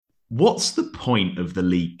What's the point of the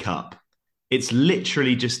League Cup? It's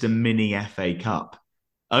literally just a mini FA Cup.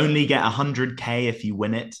 Only get 100k if you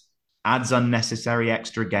win it, adds unnecessary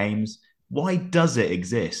extra games. Why does it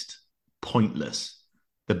exist? Pointless.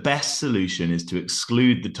 The best solution is to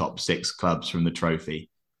exclude the top six clubs from the trophy.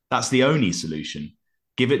 That's the only solution.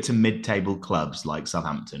 Give it to mid table clubs like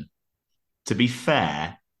Southampton. To be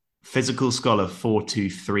fair, Physical Scholar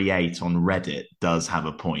 4238 on Reddit does have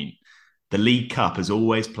a point. The League Cup has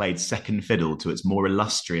always played second fiddle to its more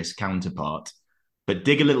illustrious counterpart. But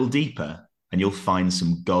dig a little deeper and you'll find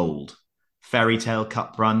some gold. Fairy tale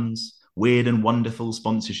cup runs, weird and wonderful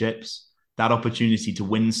sponsorships, that opportunity to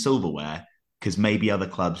win silverware because maybe other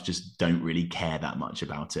clubs just don't really care that much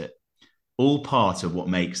about it. All part of what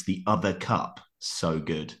makes the other cup so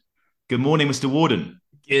good. Good morning, Mr. Warden.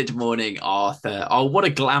 Good morning, Arthur. Oh, what a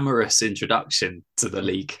glamorous introduction to the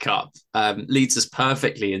League Cup. Leads us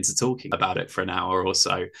perfectly into talking about it for an hour or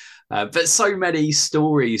so. But so many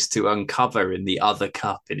stories to uncover in the other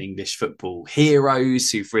cup in English football. Heroes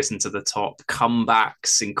who've risen to the top,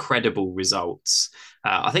 comebacks, incredible results.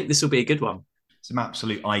 I think this will be a good one. Some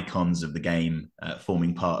absolute icons of the game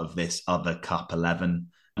forming part of this other Cup 11.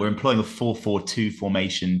 We're employing a 4-4-2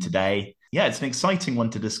 formation today. Yeah, it's an exciting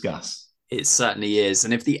one to discuss. It certainly is.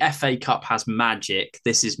 And if the FA Cup has magic,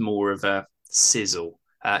 this is more of a sizzle.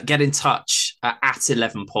 Get in touch at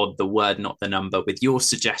 11 Pod, the word, not the number, with your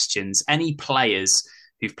suggestions. Any players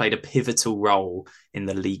who've played a pivotal role in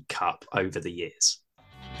the League Cup over the years.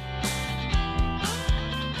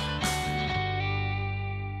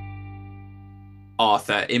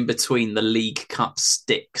 Arthur, in between the League Cup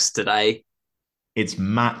sticks today. It's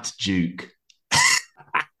Matt Duke.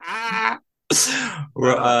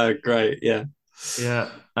 Great, yeah. Yeah.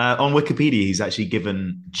 On Wikipedia, he's actually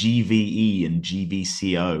given GVE and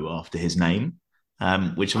GVCO after his name,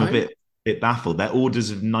 which I'm a bit baffled. They're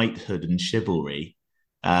orders of knighthood and chivalry.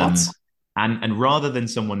 What? And rather than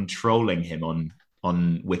someone trolling him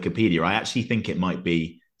on Wikipedia, I actually think it might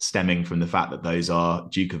be stemming from the fact that those are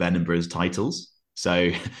Duke of Edinburgh's titles.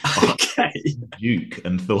 So Okay. Duke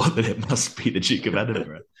and thought that it must be the Duke of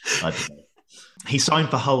Edinburgh. I don't know. He signed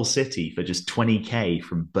for Hull City for just 20k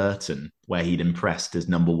from Burton, where he'd impressed as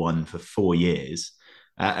number one for 4 years.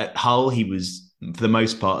 At Hull, he was, for the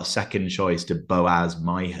most part, a second choice to Boaz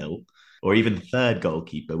Myhill, or even third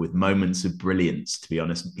goalkeeper with moments of brilliance, to be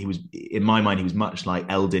honest. He was, in my mind, he was much like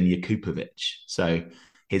Eldin Jakupovic. So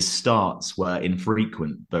his starts were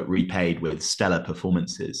infrequent, but repaid with stellar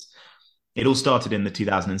performances. It all started in the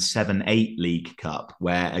 2007-8 League Cup,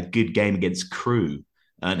 where a good game against Crewe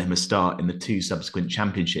earned him a start in the two subsequent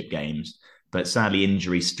championship games, but sadly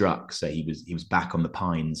injury struck, so he was back on the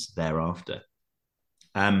pines thereafter.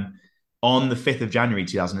 On the 5th of January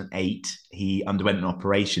 2008, he underwent an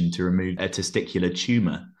operation to remove a testicular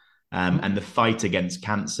tumour, and the fight against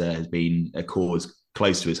cancer has been a cause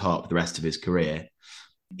close to his heart for the rest of his career.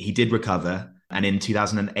 He did recover, and in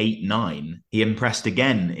 2008-9, he impressed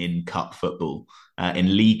again in cup football,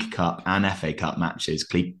 in League Cup and FA Cup matches,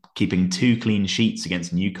 keeping 2 clean sheets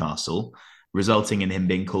against Newcastle, resulting in him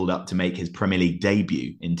being called up to make his Premier League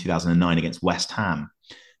debut in 2009 against West Ham.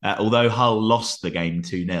 Although Hull lost the game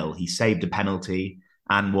 2-0, he saved a penalty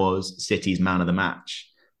and was City's man of the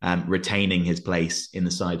match, retaining his place in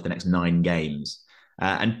the side for the next 9 games.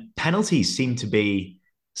 And penalties seem to be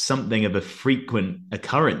something of a frequent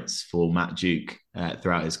occurrence for Matt Duke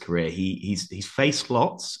throughout his career. He's faced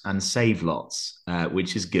lots and saved lots,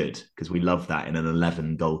 which is good because we love that in an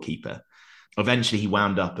 11 goalkeeper. Eventually, he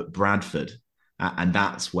wound up at Bradford, and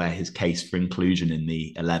that's where his case for inclusion in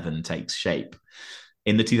the 11 takes shape.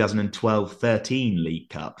 In the 2012-13 League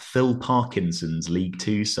Cup, Phil Parkinson's League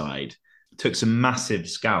Two side took some massive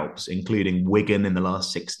scalps, including Wigan in the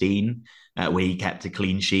last 16, where he kept a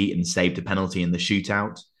clean sheet and saved a penalty in the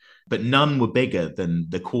shootout. But none were bigger than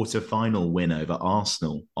the quarter-final win over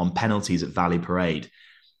Arsenal on penalties at Valley Parade.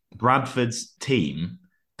 Bradford's team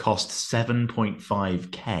cost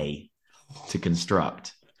 7.5k to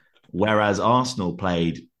construct, whereas Arsenal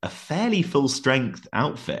played a fairly full-strength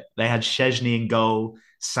outfit. They had Szczesny in goal,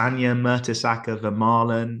 Sanya, Mertesacker,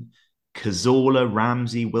 Vermaelen, Cazorla,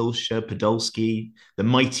 Ramsey, Wilshere, Podolski, the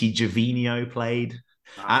mighty Gervinho played.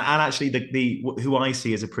 And actually, the who I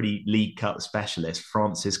see as a pretty League Cup specialist,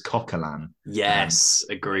 Francis Coquelin. Yes,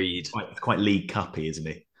 agreed. Quite League Cuppy, isn't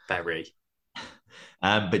he? Very.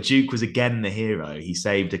 But Duke was again the hero. He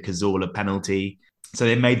saved a Cazorla penalty. So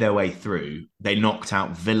they made their way through. They knocked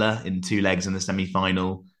out Villa in 2 legs in the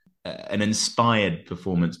semi-final. An inspired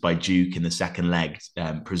performance by Duke in the second leg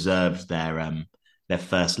preserved their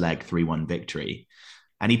first leg 3-1 victory.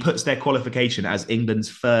 And he puts their qualification as England's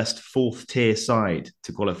first fourth tier side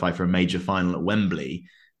to qualify for a major final at Wembley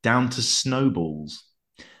down to snowballs.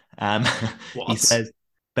 Um, he What? says,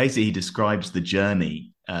 basically, he describes the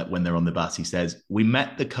journey when they're on the bus. He says, we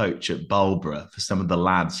met the coach at Bulborough for some of the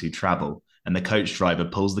lads who travel, and the coach driver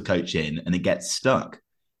pulls the coach in and it gets stuck.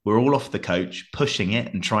 We're all off the coach, pushing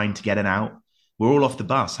it and trying to get it out. We're all off the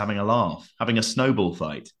bus having a laugh, having a snowball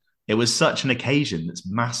fight. It was such an occasion that's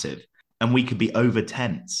massive, and we could be over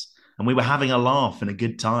tense. And we were having a laugh and a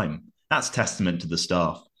good time. That's testament to the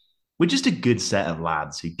staff. We're just a good set of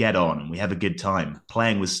lads who get on and we have a good time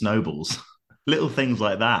playing with snowballs. Little things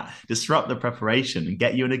like that disrupt the preparation and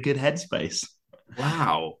get you in a good headspace.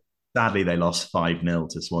 Wow. Sadly, they lost 5-0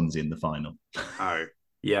 to Swansea in the final. Oh,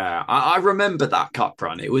 yeah. I remember that cup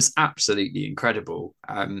run. It was absolutely incredible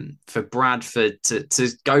for Bradford to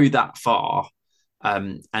go that far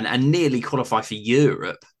and nearly qualify for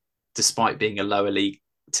Europe despite being a lower league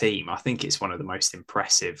team. I think it's one of the most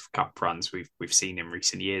impressive cup runs we've seen in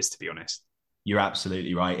recent years, to be honest. You're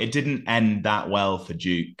absolutely right. It didn't end that well for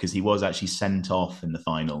Duke because he was actually sent off in the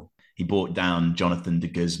final. He brought down Jonathan de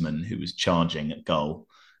Guzman, who was charging at goal,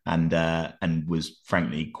 and was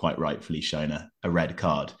frankly quite rightfully shown a red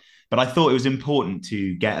card. But I thought it was important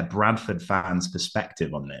to get a Bradford fan's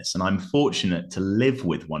perspective on this, and I'm fortunate to live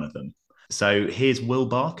with one of them. So here's Will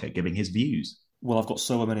Barker giving his views. Well, I've got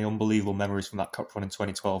so many unbelievable memories from that cup run in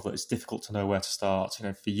 2012 that it's difficult to know where to start. You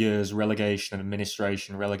know, for years, relegation and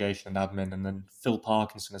administration, relegation and admin, and then Phil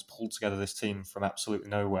Parkinson has pulled together this team from absolutely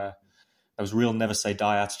nowhere. There was a real never say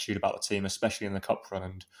die attitude about the team, especially in the cup run,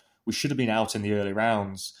 and we should have been out in the early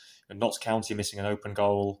rounds. And Notts County missing an open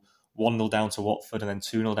goal, 1-0 down to Watford, and then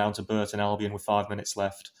 2-0 down to Burton Albion with 5 minutes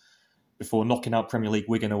left, before knocking out Premier League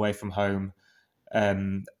Wigan away from home.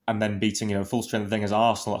 And then beating, full strength thing as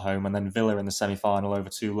Arsenal at home, and then Villa in the semi-final over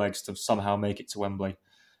 2 legs to somehow make it to Wembley.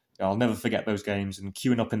 I'll never forget those games and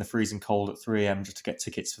queuing up in the freezing cold at 3 a.m. just to get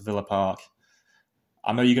tickets for Villa Park.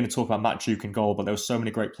 I know you're going to talk about Matt Duke in goal, but there were so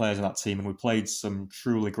many great players in that team, and we played some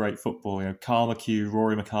truly great football. Carl McHugh,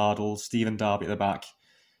 Rory McArdle, Stephen Darby at the back,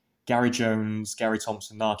 Gary Jones, Gary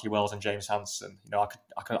Thompson, Narky Wells, and James Hansen. I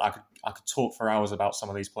could talk for hours about some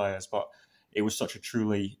of these players, but it was such a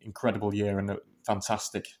truly incredible year and a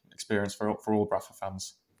fantastic experience for all Bradford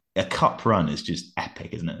fans. A cup run is just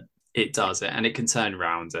epic, isn't it? It does, and it can turn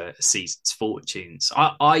around a season's fortunes.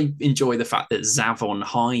 I enjoy the fact that Zavon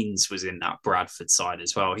Hines was in that Bradford side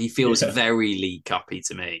as well. He feels very League Cuppy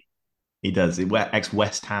to me. He does.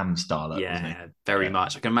 Ex-West Ham starlet, yeah, very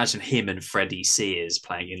much. I can imagine him and Freddie Sears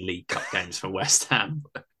playing in League Cup games for West Ham.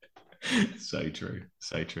 So true.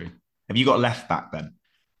 So true. Have you got left back then?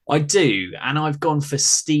 I do, and I've gone for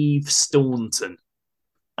Steve Staunton.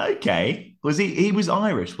 Okay. Was he was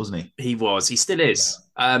Irish, wasn't he? He was. He still is.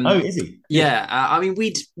 Is he? Yeah. I mean,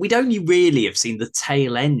 we'd only really have seen the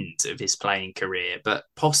tail end of his playing career, but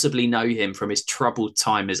possibly know him from his troubled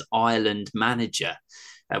time as Ireland manager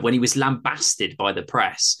when he was lambasted by the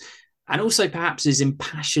press. And also perhaps his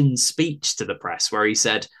impassioned speech to the press where he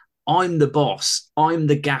said, "I'm the boss. I'm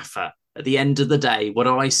the gaffer. At the end of the day, what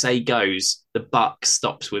I say goes. The buck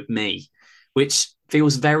stops with me," which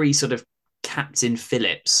feels very sort of Captain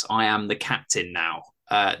Phillips. I am the captain now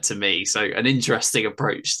to me. So an interesting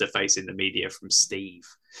approach to facing the media from Steve.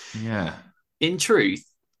 Yeah. In truth,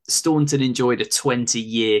 Staunton enjoyed a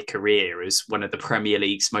 20-year career as one of the Premier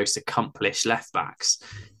League's most accomplished left-backs.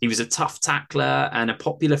 He was a tough tackler and a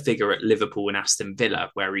popular figure at Liverpool and Aston Villa,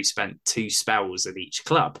 where he spent 2 spells at each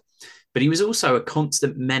club. But he was also a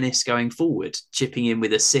constant menace going forward, chipping in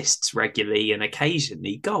with assists regularly and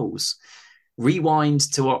occasionally goals. Rewind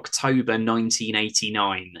to October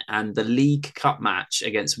 1989 and the League Cup match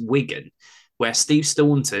against Wigan, where Steve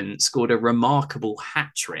Staunton scored a remarkable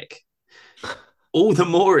hat-trick. All the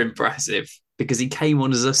more impressive because he came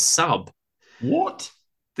on as a sub. What?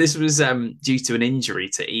 This was due to an injury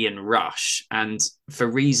to Ian Rush, and for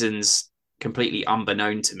reasons completely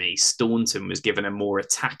unbeknown to me, Staunton was given a more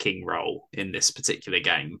attacking role in this particular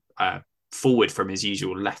game, forward from his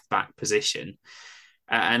usual left-back position.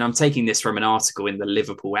 And I'm taking this from an article in the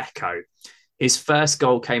Liverpool Echo. His first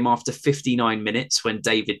goal came after 59 minutes when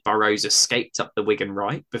David Burrows escaped up the Wigan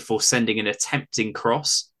right before sending an attempting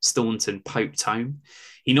cross. Staunton poked home.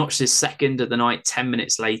 He notched his second of the night 10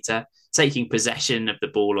 minutes later, taking possession of the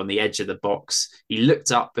ball on the edge of the box. He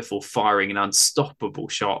looked up before firing an unstoppable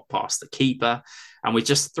shot past the keeper. And with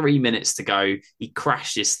just 3 minutes to go, he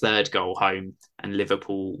crashed his third goal home and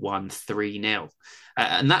Liverpool won 3-0.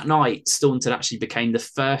 And that night, Staunton actually became the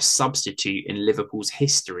first substitute in Liverpool's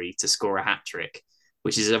history to score a hat-trick,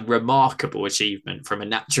 which is a remarkable achievement from a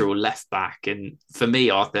natural left-back. And for me,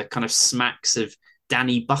 Arthur, kind of smacks of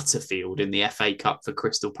Danny Butterfield in the FA Cup for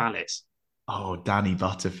Crystal Palace. Oh, Danny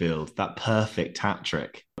Butterfield, that perfect hat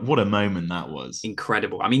trick. What a moment that was.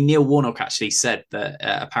 Incredible. I mean, Neil Warnock actually said that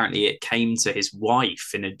apparently it came to his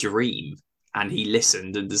wife in a dream and he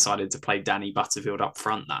listened and decided to play Danny Butterfield up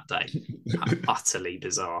front that day. Utterly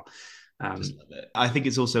bizarre. I think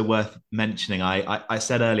it's also worth mentioning, I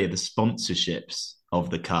said earlier, the sponsorships of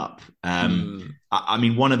the cup. I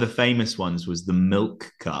mean, one of the famous ones was the Milk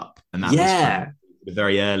Cup. And that was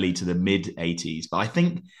very early to the mid 80s. But I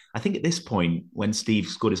think at this point, when Steve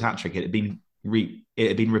scored his hat trick, it had been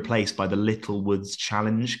replaced by the Littlewoods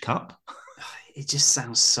Challenge Cup. It just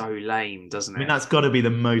sounds so lame, doesn't it? I mean, that's got to be the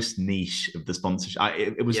most niche of the sponsorship.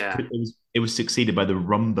 It was succeeded by the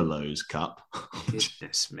Rumbelows Cup.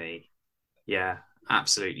 Goodness me. Yeah,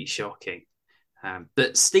 absolutely shocking.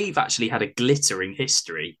 But Steve actually had a glittering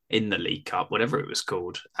history in the League Cup, whatever it was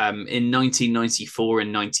called. In 1994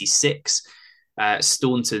 and 96,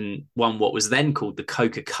 Staunton won what was then called the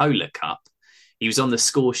Coca-Cola Cup. He was on the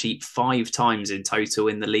score sheet 5 times in total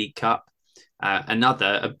in the League Cup.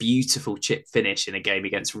 A beautiful chip finish in a game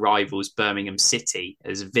against rivals Birmingham City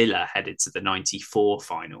as Villa headed to the 94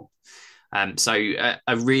 final. So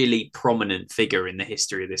a really prominent figure in the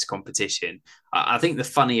history of this competition. I think the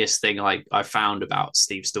funniest thing I found about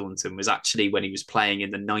Steve Staunton was actually when he was playing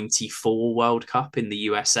in the 94 World Cup in the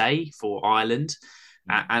USA for Ireland.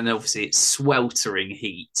 And obviously it's sweltering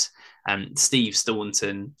heat. Steve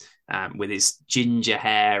Staunton, with his ginger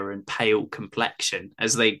hair and pale complexion,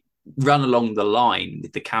 as they run along the line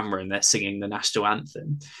with the camera and they're singing the national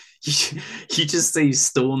anthem, you just see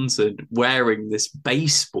Staunton wearing this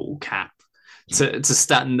baseball cap to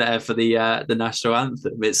stand there for the national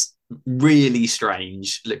anthem. It's really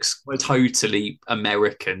strange. Looks totally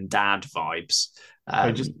American dad vibes.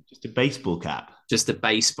 Just a baseball cap. Just a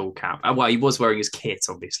baseball cap. Well, he was wearing his kit,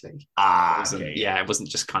 obviously. It wasn't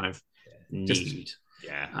just kind of nude.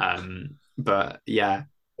 But yeah,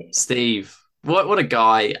 Steve, what a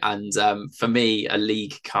guy, and for me, a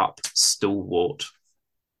League Cup stalwart.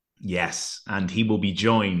 Yes, and he will be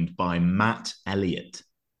joined by Matt Elliott.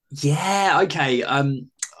 Yeah, okay.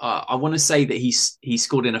 I want to say that he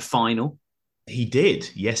scored in a final. He did.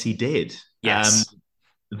 Yes, he did. Yes.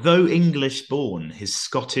 Though English born, his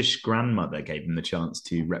Scottish grandmother gave him the chance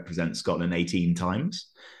to represent Scotland 18 times.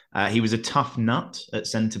 He was a tough nut at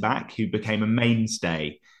centre-back who became a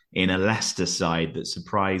mainstay in a Leicester side that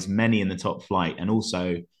surprised many in the top flight and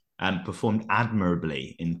also performed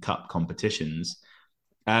admirably in cup competitions.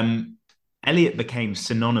 Elliott became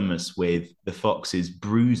synonymous with the Foxes'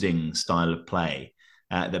 bruising style of play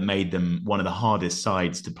that made them one of the hardest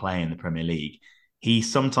sides to play in the Premier League. He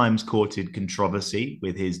sometimes courted controversy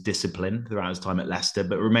with his discipline throughout his time at Leicester,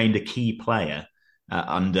 but remained a key player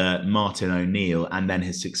under Martin O'Neill and then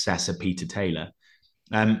his successor, Peter Taylor.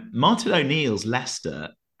 Martin O'Neill's Leicester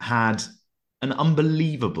had an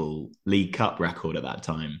unbelievable League Cup record at that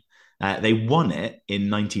time. They won it in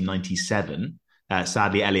 1997.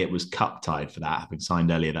 Sadly, Elliott was cup tied for that, having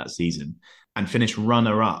signed earlier that season, and finished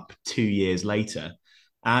runner-up 2 years later.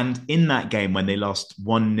 And in that game, when they lost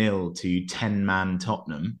 1-0 to 10-man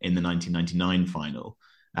Tottenham in the 1999 final,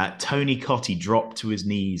 Tony Cottee dropped to his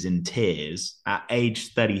knees in tears. At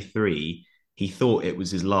age 33, he thought it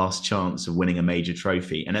was his last chance of winning a major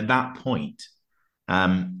trophy. And at that point,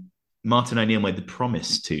 Martin O'Neill made the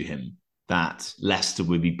promise to him that Leicester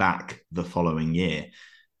would be back the following year.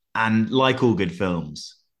 And like all good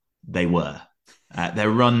films, they were. Their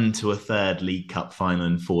run to a third League Cup final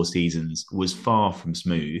in 4 seasons was far from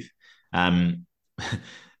smooth.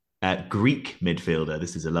 Greek midfielder,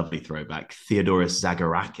 this is a lovely throwback, Theodoros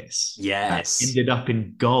Zagorakis. Yes. Ended up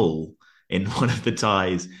in goal in one of the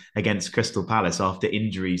ties against Crystal Palace after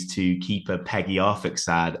injuries to keeper Peggy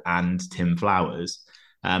Arphexad and Tim Flowers.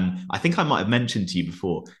 I think I might have mentioned to you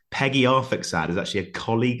before, Peggy Arphexad is actually a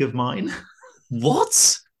colleague of mine.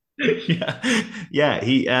 What? Yeah.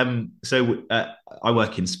 He I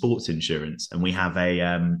work in sports insurance, and we have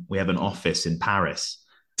an office in Paris,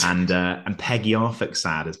 and Peggy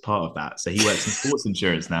Arphexad is part of that. So he works in sports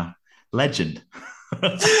insurance now. Legend.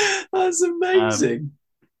 That's amazing.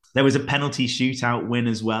 There was a penalty shootout win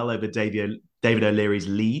as well over David O'Leary's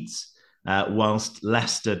Leeds, whilst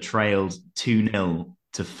Leicester trailed 2-0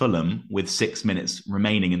 to Fulham with 6 minutes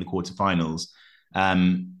remaining in the quarterfinals.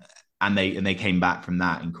 And they came back from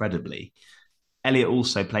that incredibly. Elliott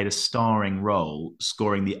also played a starring role,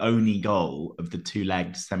 scoring the only goal of the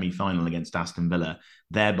 2-legged semi-final against Aston Villa,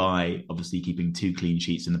 thereby obviously keeping 2 clean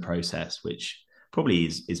sheets in the process, which probably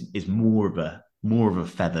is more of a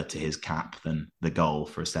feather to his cap than the goal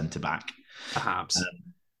for a centre-back. Perhaps.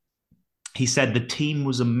 He said the team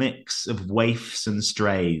was a mix of waifs and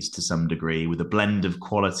strays to some degree, with a blend of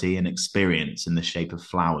quality and experience in the shape of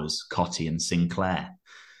Flowers, Cottee, and Sinclair.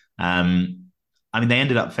 I mean, they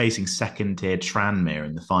ended up facing second-tier Tranmere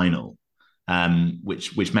in the final,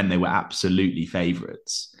 which meant they were absolutely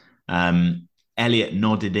favourites. Elliott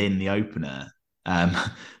nodded in the opener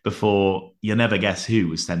before you'll never guess who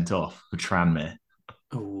was sent off for Tranmere.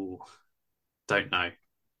 Oh, don't know.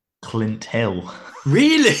 Clint Hill.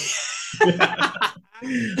 Really? I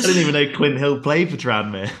didn't even know Clint Hill played for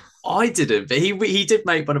Tranmere. I didn't, but he did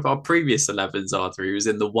make one of our previous 11s, Arthur. He was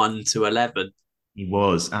in the 1 to 11. He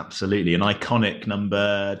was absolutely an iconic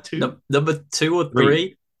number 2. Number 2 or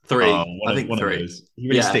 3? 3. Oh, I think 3. He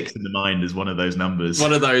really sticks in the mind as one of those numbers.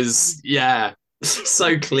 One of those, yeah.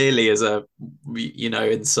 So clearly as a,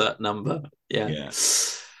 insert number. Yeah.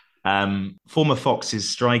 Former Foxes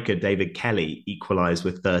striker David Kelly equalised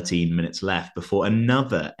with 13 minutes left before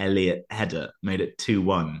another Elliott header made it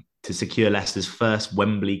 2-1 to secure Leicester's first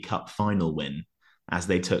Wembley Cup final win as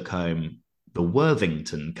they took home the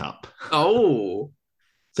Worthington Cup. Oh.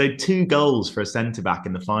 So 2 goals for a centre-back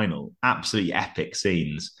in the final. Absolutely epic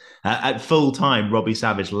scenes. At full time, Robbie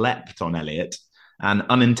Savage leapt on Elliott and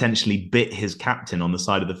unintentionally bit his captain on the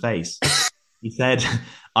side of the face. He said,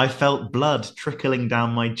 "I felt blood trickling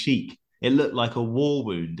down my cheek. It looked like a war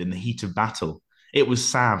wound in the heat of battle. It was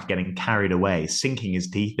Sav getting carried away, sinking his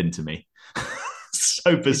teeth into me."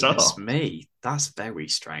 So bizarre. Goodness me, that's very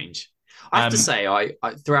strange. I have to say, I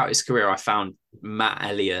throughout his career, I found Matt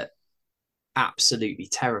Elliott absolutely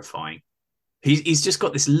terrifying. He's just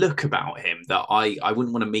got this look about him that I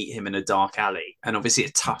wouldn't want to meet him in a dark alley. And obviously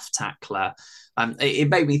a tough tackler. It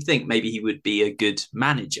made me think maybe he would be a good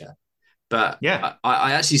manager. But yeah,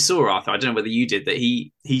 I actually saw, Arthur, I don't know whether you did, that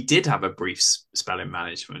he did have a brief spell in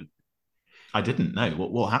management. I didn't know.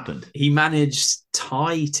 What happened? He managed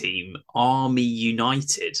Thai team Army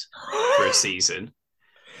United for a season.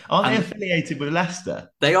 Are they affiliated with Leicester?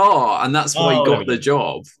 They are, and that's why he got the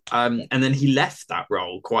job. And then he left that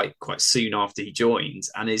role quite soon after he joined,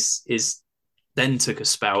 and is then took a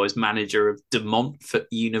spell as manager of De Montfort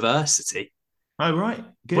University. Oh, right.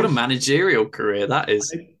 Good. What a managerial career that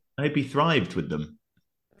is. I hope he thrived with them.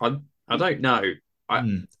 I don't know.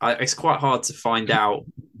 It's quite hard to find out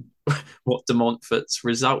what De Montfort's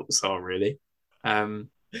results are, really. I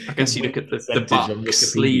guess you look at the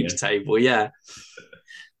Bucks league table, yeah.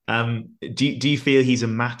 Do you feel he's a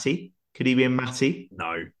Matty? Could he be a Matty?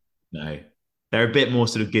 No. They're a bit more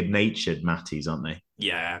sort of good-natured Matties, aren't they?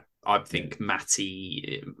 Yeah, I think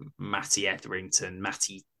Matty Etherington,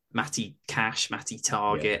 Matty Cash, Matty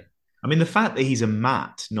Target. Yeah. I mean, the fact that he's a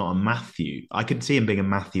Matt, not a Matthew, I could see him being a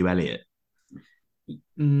Matthew Elliott.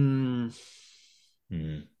 Who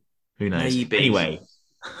knows? Maybe. Anyway.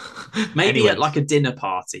 Maybe at like a dinner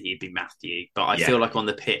party, he'd be Matthew, but I feel like on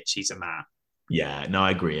the pitch, he's a Matt. Yeah, no,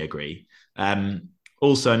 I agree.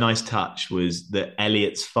 Also, a nice touch was that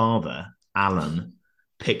Elliott's father, Alan,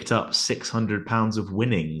 picked up £600 of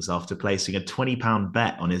winnings after placing a £20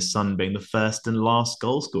 bet on his son being the first and last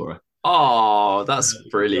goal scorer. Oh, that's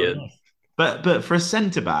brilliant. But for a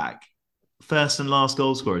centre-back, first and last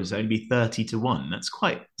goal scorers only 30-1. It's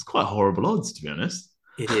quite horrible odds, to be honest.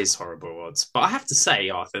 It is horrible odds. But I have to say,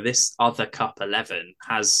 Arthur, this other Cup 11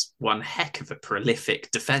 has one heck of a prolific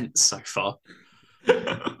defence so far.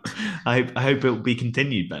 I hope it will be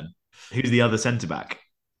continued, Ben. Who's the other centre-back?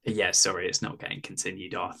 Yeah, sorry, it's not getting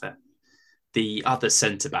continued, Arthur. The other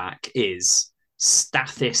centre-back is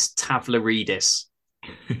Stathis Tavlaridis.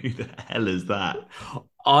 Who the hell is that?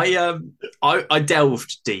 I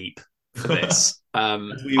delved deep for this.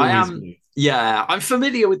 I'm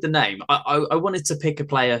familiar with the name. I wanted to pick a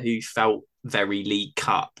player who felt very League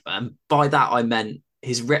Cup, and by that I meant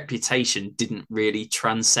his reputation didn't really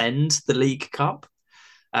transcend the League Cup.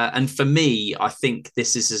 And for me, I think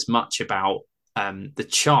this is as much about the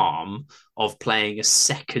charm of playing a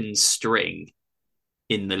second string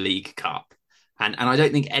in the League Cup. And I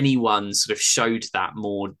don't think anyone sort of showed that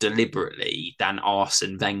more deliberately than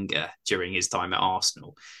Arsene Wenger during his time at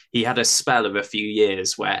Arsenal. He had a spell of a few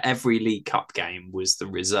years where every League Cup game was the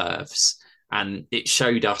reserves, and it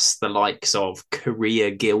showed us the likes of Korea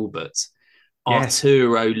Gilbert,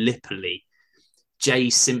 Arturo Lipoli, Jay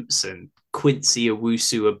Simpson, Quincy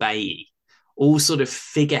Owusu-Abeyi, all sort of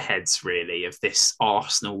figureheads, really, of this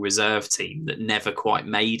Arsenal reserve team that never quite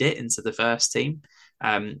made it into the first team.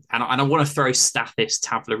 And I want to throw Stathis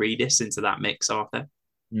Tavlaridis into that mix, Arthur.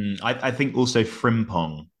 I think also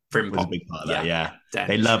Frimpong was a big part of that. Yeah.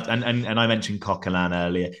 They loved, and I mentioned Coquelin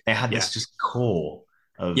earlier. They had this just core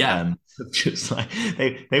of just like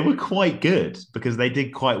they were quite good because they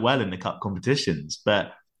did quite well in the cup competitions.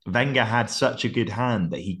 But Wenger had such a good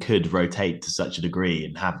hand that he could rotate to such a degree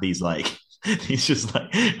and have these like these just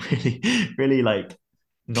like really, really like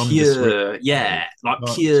nondescript. Pure, yeah, like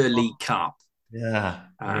Smart, pure smart. League Cup. Yeah,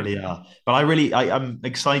 they really Um, are. But I'm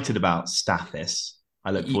excited about Stathis.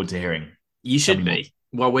 I look you, forward to hearing. you Tell me should more. be.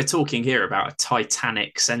 Well, we're talking here about a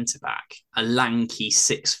Titanic centre back, a lanky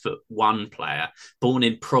 6'1" player born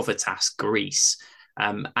in Provitas, Greece.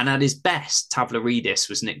 And at his best, Tavlaridis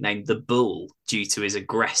was nicknamed the Bull due to his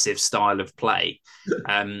aggressive style of play.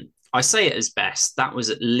 I say at his best, that was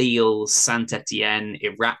at Lille, Saint Etienne,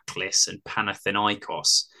 Iraklis, and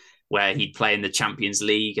Panathinaikos, where he'd play in the Champions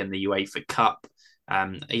League and the UEFA Cup.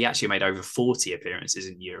 He actually made over 40 appearances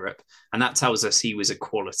in Europe, and that tells us he was a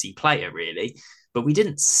quality player, really. But we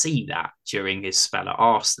didn't see that during his spell at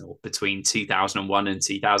Arsenal between 2001 and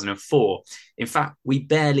 2004. In fact, we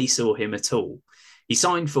barely saw him at all. He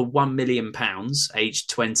signed for £1 million, aged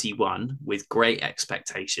 21, with great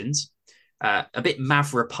expectations, a bit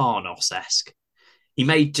Mavropanos-esque. He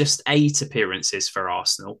made just 8 appearances for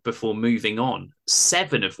Arsenal before moving on,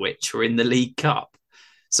 7 of which were in the League Cup.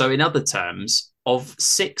 So, in other terms, of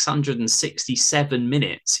 667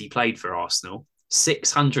 minutes he played for Arsenal,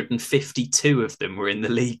 652 of them were in the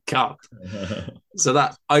League Cup. So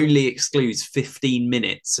that only excludes 15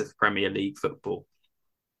 minutes of Premier League football.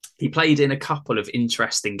 He played in a couple of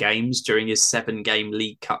interesting games during his 7-game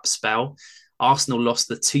League Cup spell. Arsenal lost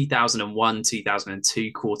the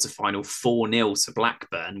 2001-2002 quarter-final 4-0 to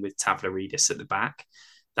Blackburn with Tavlaridis at the back.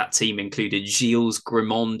 That team included Gilles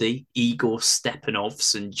Grimondi, Igor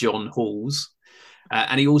Stepanovs and John Halls.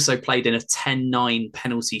 And he also played in a 10-9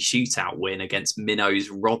 penalty shootout win against Minnow's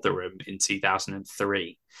Rotherham in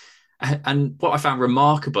 2003. And what I found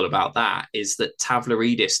remarkable about that is that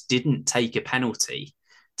Tavlaridis didn't take a penalty,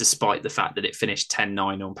 despite the fact that it finished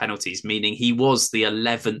 10-9 on penalties, meaning he was the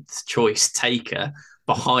 11th choice taker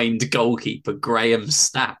behind goalkeeper Graham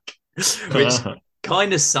Stack, which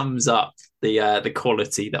kind of sums up the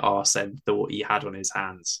quality that Arsene thought he had on his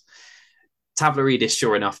hands. Tavlaridis,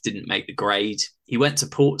 sure enough, didn't make the grade. He went to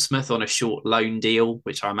Portsmouth on a short loan deal,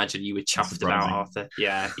 which I imagine you were chuffed about, Arthur.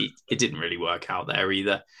 Yeah, it didn't really work out there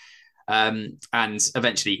either. And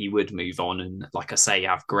eventually he would move on and, like I say,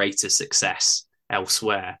 have greater success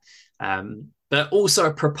elsewhere. But also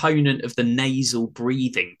a proponent of the nasal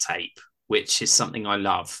breathing tape, which is something I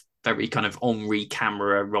love. Very kind of Henri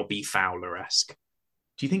Camara, Robbie Fowler-esque.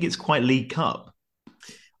 Do you think it's quite League Cup?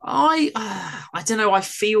 I don't know. I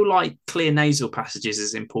feel like clear nasal passages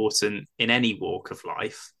is important in any walk of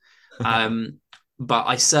life. But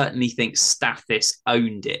I certainly think Stathis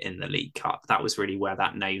owned it in the League Cup. That was really where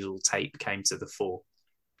that nasal tape came to the fore.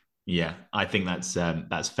 Yeah, I think that's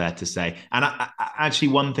fair to say. And actually,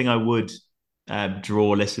 one thing I would draw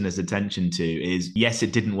listeners' attention to is, yes,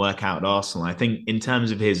 it didn't work out at Arsenal. I think in terms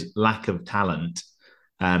of his lack of talent,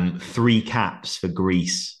 3 caps for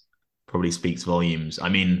Greece probably speaks volumes. I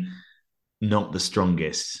mean, not the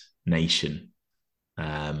strongest nation.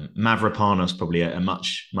 Mavropanos probably a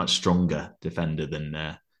much stronger defender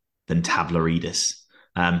than Tavlaridis.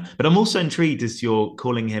 But I'm also intrigued as you're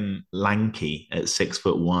calling him lanky at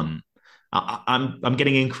 6'1". I'm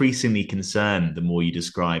getting increasingly concerned the more you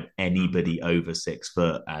describe anybody over 6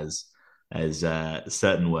 foot as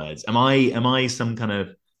certain words. Am I some kind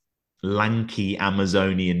of lanky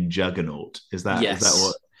Amazonian juggernaut? Is that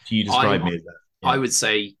what you describe me as? That? Yeah. I would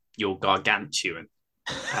say you're gargantuan.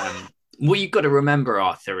 What you've got to remember,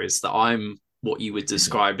 Arthur, is that I'm what you would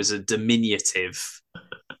describe as a diminutive,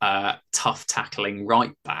 tough tackling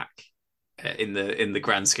right back in the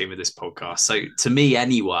grand scheme of this podcast. So to me,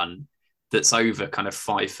 anyone that's over kind of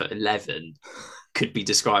 5'11" could be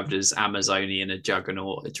described as Amazonian, a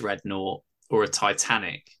juggernaut, a dreadnought, or a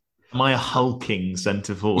Titanic. Am I a hulking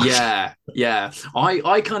centre forward? Yeah.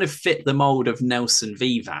 I kind of fit the mold of Nelson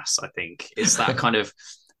Vivas, I think. It's that kind of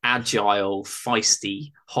agile,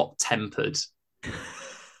 feisty, hot-tempered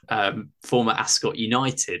former Ascot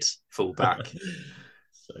United fullback.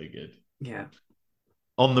 So good. Yeah.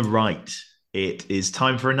 On the right, it is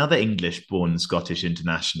time for another English-born Scottish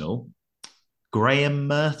international, Graham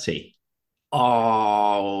Murty.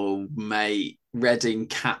 Oh, mate. Reading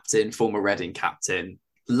captain, former Reading captain.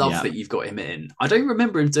 Love that you've got him in. I don't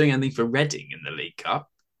remember him doing anything for Reading in the League Cup.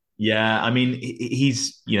 Yeah, I mean,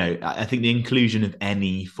 he's, I think the inclusion of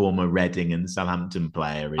any former Reading and Southampton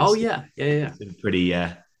player is pretty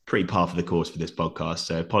par for the course for this podcast.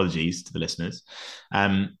 So apologies to the listeners.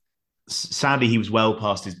 Sadly, he was well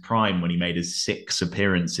past his prime when he made his 6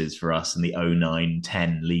 appearances for us in the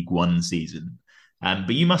 09-10 League One season.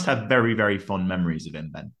 But you must have very, very fond memories of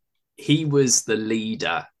him, Ben. He was the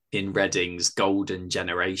leader in Reading's golden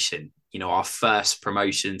generation our first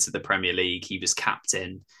promotion to the Premier League. He was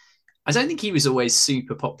captain. I don't think he was always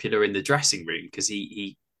super popular in the dressing room because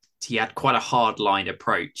he had quite a hard line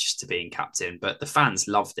approach to being captain, but the fans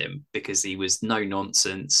loved him because he was no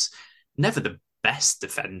nonsense, never the best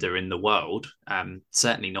defender in the world,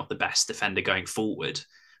 certainly not the best defender going forward.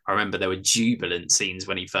 I remember there were jubilant scenes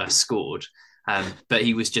when he first scored, but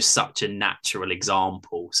he was just such a natural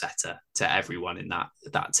example setter to everyone in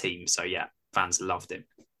that team. So yeah, fans loved him.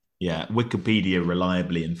 Yeah, Wikipedia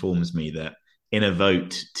reliably informs me that in a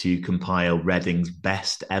vote to compile Reading's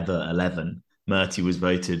best ever 11, Murty was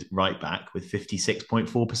voted right back with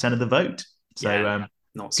 56.4% of the vote. So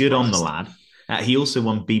not good on the lad. He also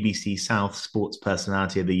won BBC South Sports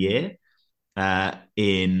Personality of the Year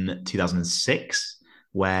in 2006,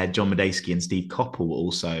 where John Medeski and Steve Coppell were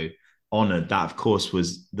also honoured. That, of course,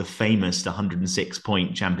 was the famous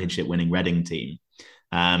 106-point championship-winning Reading team.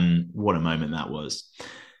 What a moment that was.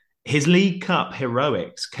 His League Cup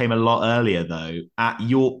heroics came a lot earlier, though, at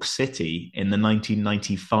York City in the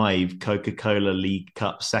 1995 Coca-Cola League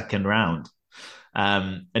Cup second round.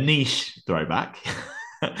 A niche throwback.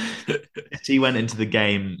 He went into the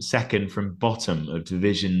game second from bottom of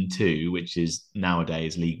Division 2, which is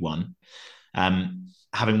nowadays League One,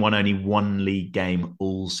 having won only one league game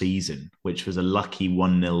all season, which was a lucky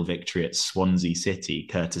 1-0 victory at Swansea City,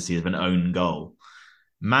 courtesy of an own goal.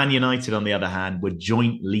 Man United, on the other hand, were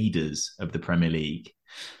joint leaders of the Premier League.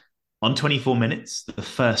 On 24 minutes, the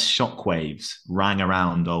first shockwaves rang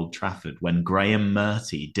around Old Trafford when Graham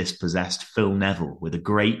Murty dispossessed Phil Neville with a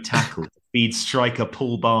great tackle to feed striker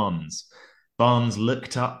Paul Barnes. Barnes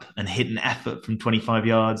looked up and hit an effort from 25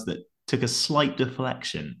 yards that took a slight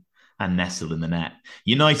deflection and nestled in the net.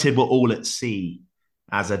 United were all at sea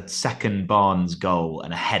as a second Barnes goal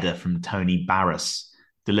and a header from Tony Barras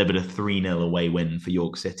delivered a 3-0 away win for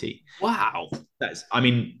York City. Wow. That's,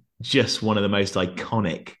 just one of the most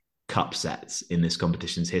iconic cup sets in this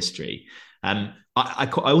competition's history. I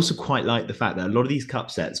also quite like the fact that a lot of these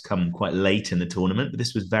cup sets come quite late in the tournament, but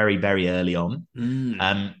this was very, very early on.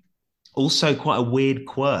 Also, quite a weird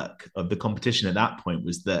quirk of the competition at that point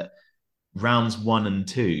was that rounds 1 and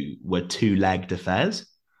 2 were two-legged affairs.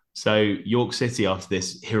 So York City, after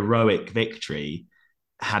this heroic victory,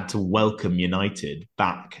 had to welcome United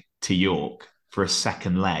back to York for a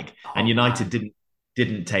second leg. And United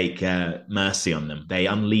didn't take mercy on them. They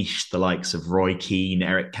unleashed the likes of Roy Keane,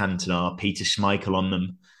 Eric Cantona, Peter Schmeichel on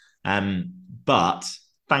them. But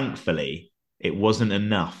thankfully, it wasn't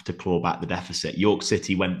enough to claw back the deficit. York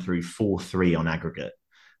City went through 4-3 on aggregate,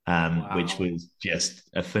 which was just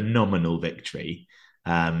a phenomenal victory.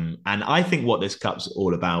 And I think what this cup's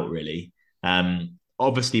all about, really,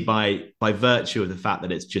 obviously by virtue of the fact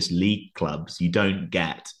that it's just league clubs, you don't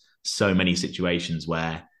get so many situations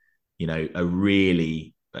where, one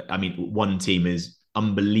team is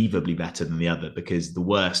unbelievably better than the other, because the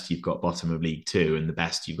worst you've got bottom of League Two and the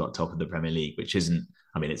best you've got top of the Premier League, which isn't,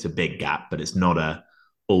 it's a big gap, but it's not a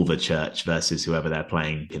Ulverchurch versus whoever they're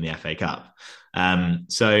playing in the FA Cup.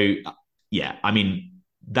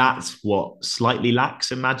 That's what slightly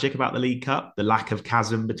lacks in magic about the League Cup, the lack of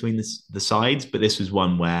chasm between the sides. But this was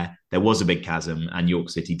one where there was a big chasm, and York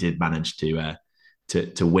City did manage to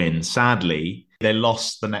win. Sadly, they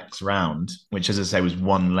lost the next round, which, as I say, was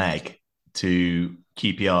one leg to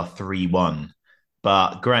QPR 3-1.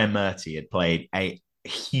 But Graham Murty had played a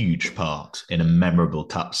huge part in a memorable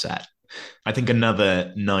cup set. I think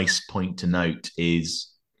another nice point to note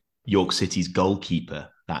is York City's goalkeeper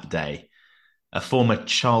that day, a former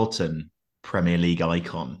Charlton Premier League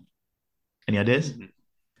icon. Any ideas?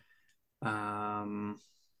 No,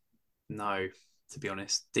 to be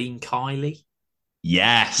honest. Dean Kiley?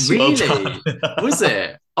 Yes. Really? Well done. Was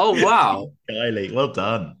it? Oh, wow. Kiley, well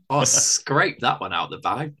done. I scraped that one out the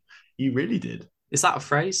bag. You really did. Is that a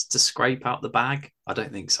phrase, to scrape out the bag? I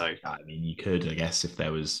don't think so. You could, I guess, if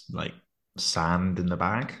there was sand in the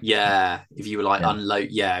bag. Yeah. If you were unload.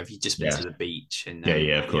 Yeah. If you just been to the beach. And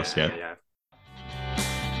of course. Yeah.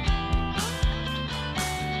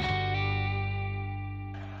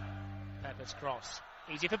 Cross.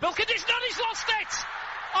 Easy for Bilkins, it's not, he's lost it!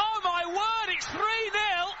 Oh my word, it's 3-0!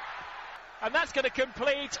 And that's going to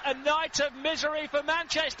complete a night of misery for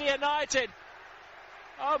Manchester United.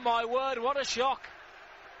 Oh my word, what a shock.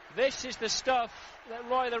 This is the stuff that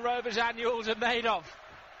Roy the Rovers annuals are made of.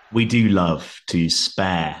 We do love to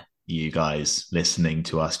spare you guys listening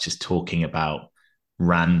to us just talking about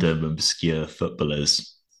random, obscure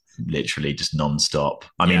footballers, literally just non-stop.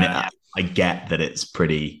 I get that it's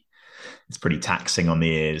pretty taxing on the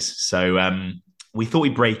ears. So we thought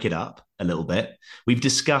we'd break it up a little bit. We've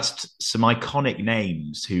discussed some iconic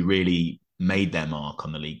names who really made their mark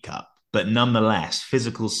on the League Cup. but nonetheless,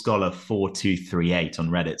 Physical Scholar 4238 on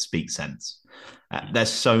Reddit speaks sense. There's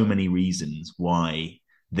so many reasons why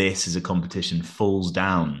this as a competition falls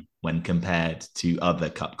down when compared to other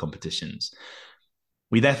cup competitions.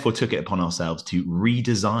 We therefore took it upon ourselves to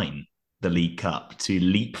redesign the League Cup to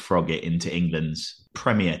leapfrog it into England's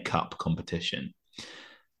Premier Cup competition.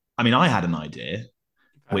 I mean, I had an idea,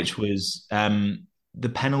 which was the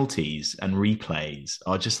penalties and replays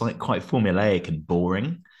are just like quite formulaic and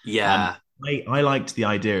boring. Yeah. I liked the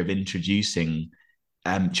idea of introducing,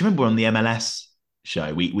 do you remember on the MLS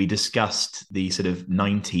show, we discussed the sort of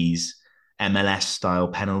 90s MLS style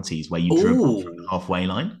penalties where you dribble from the halfway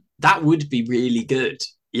line? That would be really good.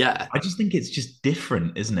 Yeah. I just think it's just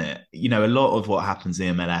different, isn't it? You know, a lot of what happens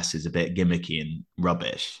in MLS is a bit gimmicky and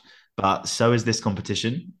rubbish, but so is this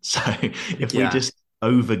competition. So if we just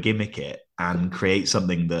over gimmick it and create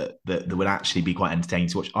something that would actually be quite entertaining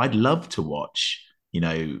to watch, I'd love to watch, you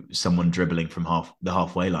know, someone dribbling from the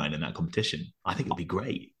halfway line in that competition. I think it'd be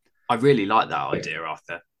great. I really like that idea,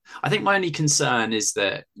 Arthur. I think my only concern is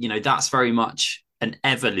that, you know, that's very much an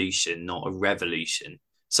evolution, not a revolution.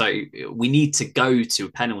 So we need to go to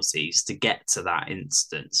penalties to get to that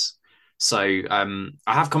instance. So I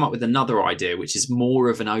have come up with another idea, which is more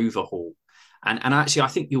of an overhaul. And actually, I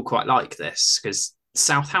think you'll quite like this because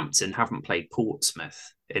Southampton haven't played Portsmouth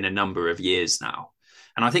in a number of years now.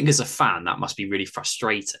 And I think as a fan, that must be really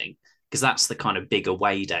frustrating because that's the kind of big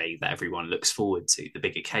away day that everyone looks forward to, the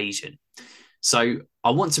big occasion. So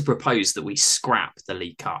I want to propose that we scrap the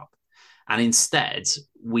League Cup and instead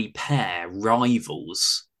we pair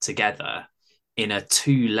rivals together in a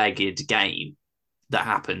two-legged game that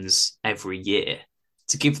happens every year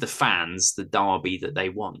to give the fans the derby that they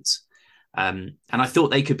want. And I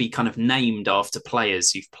thought they could be kind of named after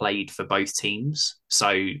players who've played for both teams.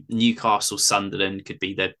 So Newcastle Sunderland could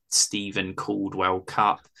be the Stephen Caldwell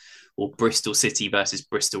Cup, or Bristol City versus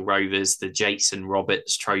Bristol Rovers, the Jason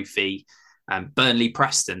Roberts Trophy, Burnley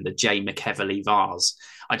Preston, the Jay McEverly Vase.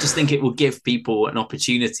 I just think it will give people an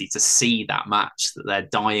opportunity to see that match that they're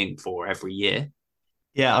dying for every year.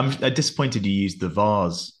 Yeah, I'm disappointed you used the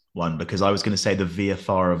Vase one because I was going to say the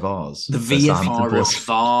VFR Vase. The VFR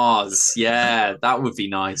Vase. Yeah, that would be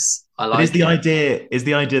nice. I like is the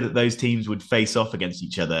idea that those teams would face off against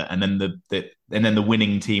each other and then the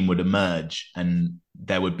winning team would emerge and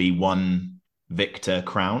there would be one victor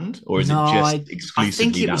crowned, or is it just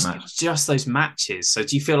exclusively that match? Just those matches. So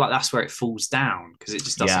do you feel like that's where it falls down? Because it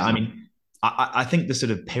just doesn't. Yeah, I mean, I think the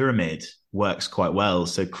sort of pyramid works quite well.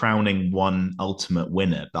 So crowning one ultimate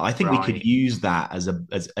winner, but I think we could use that as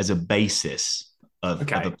a basis of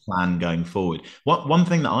a plan going forward. One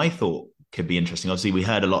thing that I thought could be interesting. Obviously, we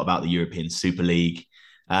heard a lot about the European Super League.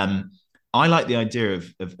 I like the idea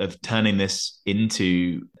of turning this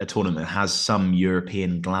into a tournament that has some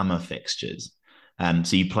European glamour fixtures.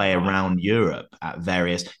 So you play around Europe at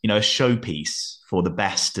various, you know, a showpiece for the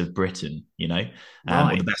best of Britain, you know,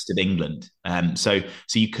 or the best of England. So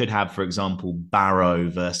you could have, for example, Barrow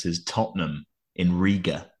versus Tottenham in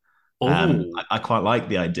Riga. I quite like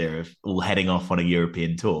the idea of all heading off on a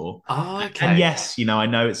European tour. And yes, you know, I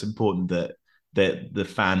know it's important that the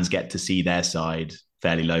fans get to see their side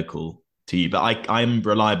fairly local to you, but I'm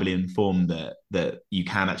reliably informed that you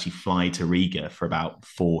can actually fly to Riga for about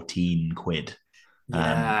 14 quid.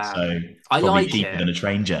 Yeah, so I like cheaper it. than a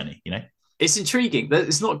train journey, you know. It's intriguing.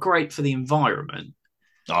 It's not great for the environment,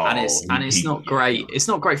 and it's not great. It's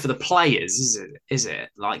not great for the players, is it? Is it?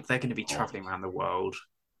 Like they're going to be traveling around the world.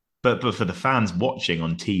 But for the fans watching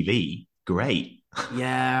on TV, great.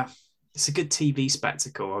 Yeah, it's a good TV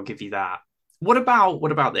spectacle. I'll give you that. What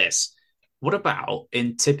about this? What about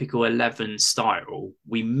in typical 11 style,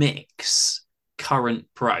 we mix current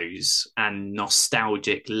pros and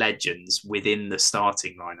nostalgic legends within the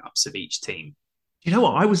starting lineups of each team? You know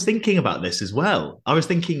what? I was thinking about this as well. I was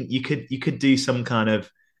thinking you could do some kind of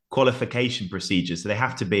qualification procedure. So they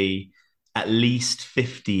have to be at least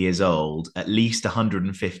 50 years old, at least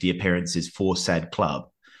 150 appearances for said club,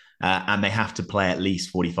 and they have to play at least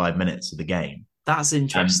 45 minutes of the game. That's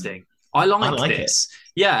interesting. I like this.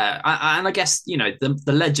 It. Yeah, and I guess, you know,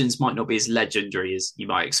 the legends might not be as legendary as you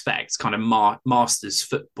might expect, kind of Masters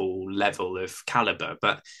football level of caliber,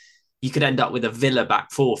 but you could end up with a Villa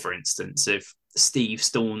back four, for instance, of Steve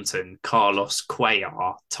Staunton, Carlos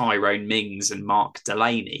Cuellar, Tyrone Mings and Mark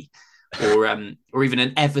Delaney, or even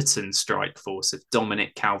an Everton strike force of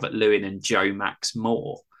Dominic Calvert-Lewin and Joe Max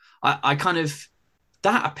Moore. I kind of,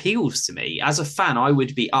 that appeals to me. As a fan, I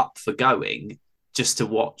would be up for going just to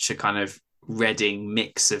watch a kind of Reading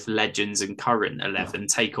mix of legends and current 11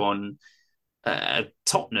 take on a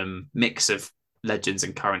Tottenham mix of legends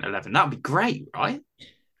and current 11. That would be great, right?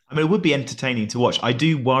 I mean, it would be entertaining to watch. I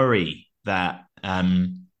do worry that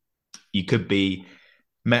you could be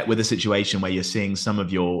met with a situation where you're seeing some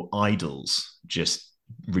of your idols just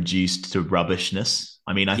reduced to rubbishness.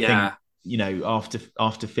 I mean, I think,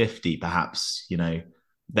 after 50, perhaps,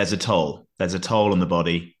 there's a toll. There's a toll on the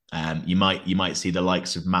body. You might see the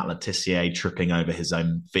likes of Matt Letizia tripping over his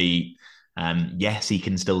own feet. Yes, he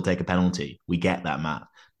can still take a penalty. We get that, Matt.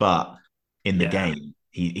 But in the game,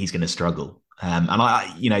 he's going to struggle. And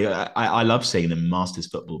I love seeing them in Masters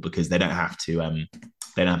football because they don't have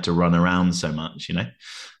to run around so much, and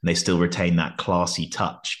they still retain that classy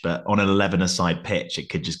touch. But on an 11-a-side pitch, it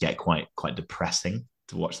could just get quite depressing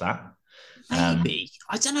to watch that. Maybe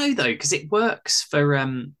I don't know though, because it works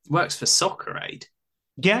for Soccer Aid.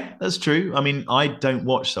 Yeah, that's true. I mean, I don't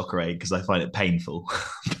watch Soccer Aid because I find it painful.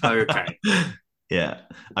 Okay. Yeah.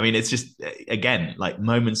 I mean, it's just, again, like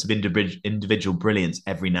moments of individual brilliance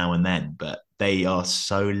every now and then, but they are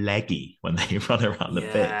so leggy when they run around the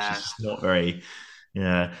pitch. It's just not very,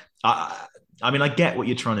 yeah. I mean, I get what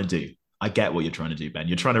you're trying to do. Ben.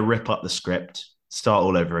 You're trying to rip up the script, start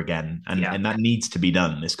all over again. And that needs to be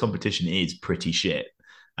done. This competition is pretty shit.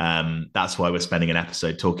 That's why we're spending an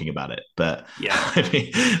episode talking about it. But I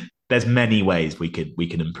mean, there's many ways we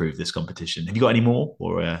can improve this competition. Have you got any more?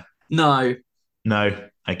 Or No.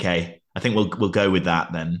 Okay. I think we'll go with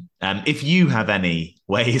that then. If you have any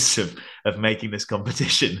ways of making this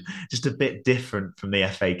competition just a bit different from the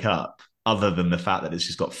FA Cup, other than the fact that it's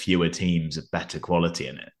just got fewer teams of better quality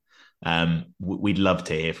in it, we'd love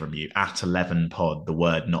to hear from you at 11pod, the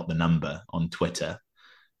word, not the number, on Twitter.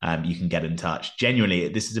 You can get in touch. Genuinely,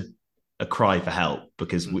 this is a cry for help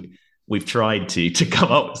because we've tried to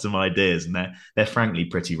come up with some ideas and they're frankly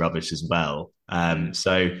pretty rubbish as well.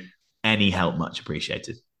 So any help much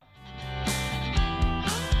appreciated.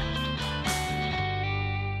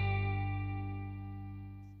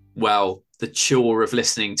 Well, the chore of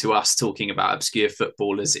listening to us talking about obscure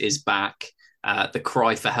footballers is back. The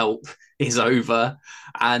cry for help is over.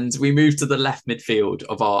 And we move to the left midfield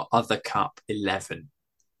of our other Cup 11.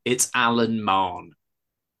 It's Alan Mahon.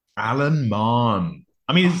 Alan Mahon.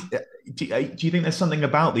 I mean, do you think there's something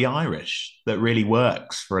about the Irish that really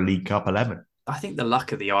works for a League Cup 11? I think the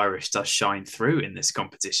luck of the Irish does shine through in this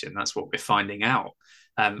competition. That's what we're finding out.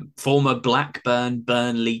 Former Blackburn,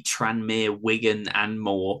 Burnley, Tranmere, Wigan and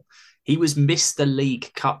more. He was Mr.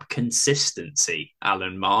 League Cup consistency,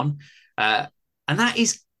 Alan Mahon. And that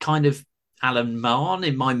is kind of Alan Mahon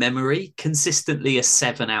in my memory. Consistently a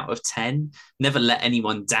 7 out of 10. Never let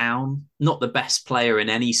anyone down. Not the best player in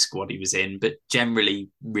any squad he was in, but generally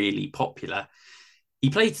really popular. He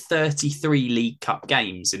played 33 League Cup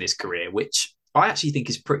games in his career, which I actually think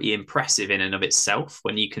is pretty impressive in and of itself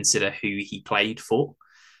when you consider who he played for.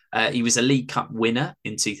 He was a League Cup winner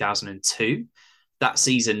in 2002. That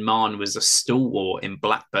season, Mahon was a stalwart in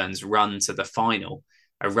Blackburn's run to the final,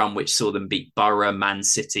 a run which saw them beat Borough, Man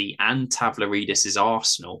City and Tavlarides'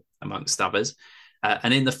 Arsenal, amongst others.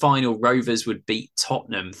 And in the final, Rovers would beat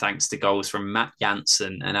Tottenham thanks to goals from Matt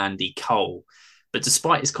Jansen and Andy Cole. But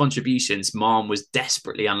despite his contributions, Mahon was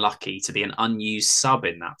desperately unlucky to be an unused sub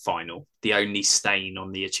in that final, the only stain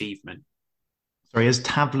on the achievement. Sorry, is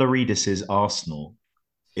Tavlarides' Arsenal?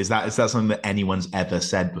 Is that something that anyone's ever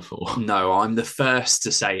said before? No, I'm the first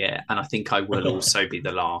to say it, and I think I will also be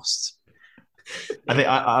the last. I think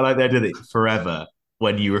I like the idea that forever,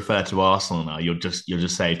 when you refer to Arsenal now, you'll just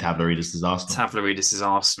say Tavlarides' Arsenal. Tavlarides'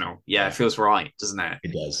 Arsenal. Yeah, it feels right, doesn't it?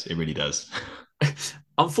 It does. It really does.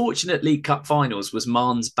 Unfortunately, Cup finals was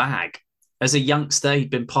Mahon's bag. As a youngster, he'd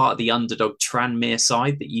been part of the underdog Tranmere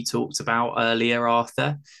side that you talked about earlier,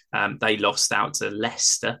 Arthur. They lost out to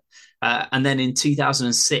Leicester. And then in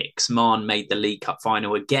 2006, Mahon made the League Cup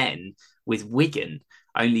final again with Wigan,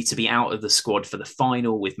 only to be out of the squad for the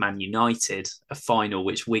final with Man United, a final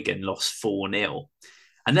which Wigan lost 4-0.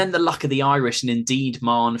 And then the luck of the Irish, and indeed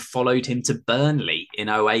Mahon followed him to Burnley in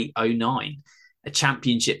 08-09. A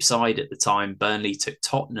championship side at the time, Burnley took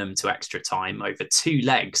Tottenham to extra time over 2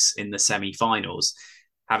 legs in the semi-finals,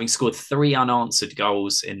 having scored 3 unanswered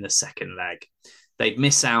goals in the second leg. They'd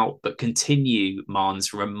miss out, but continue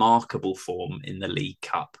Mahon's remarkable form in the League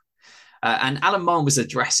Cup. And Alan Mahon was a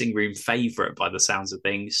dressing room favourite by the sounds of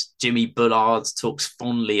things. Jimmy Bullard talks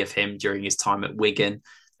fondly of him during his time at Wigan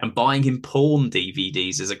and buying him porn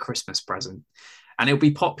DVDs as a Christmas present. And he'll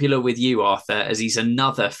be popular with you, Arthur, as he's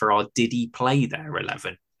another for our Did He Play There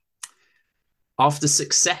 11. After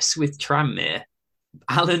success with Tranmere,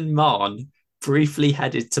 Alan Mahon briefly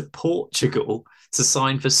headed to Portugal to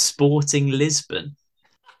sign for Sporting Lisbon.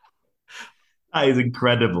 That is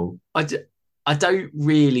incredible. I don't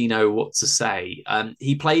really know what to say.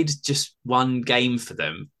 He played just 1 game for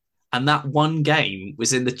them, And that one game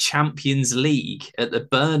was in the Champions League at the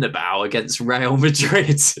Bernabeu against Real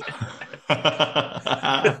Madrid.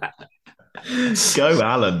 Go,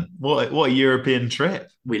 Alan. What a European trip.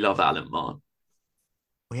 We love Alan Mann.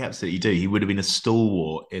 We absolutely do. He would have been a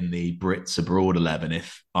stalwart in the Brits Abroad 11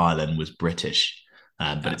 if Ireland was British,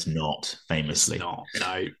 but it's not, famously. It's not.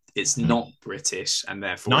 No, it's not British, and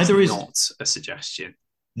therefore Neither it's is, not a suggestion.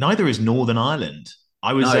 Neither is Northern Ireland.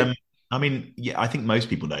 I was... No. I mean, yeah, I think most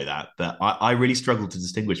people know that, but I really struggle to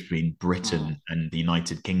distinguish between Britain and the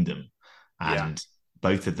United Kingdom, and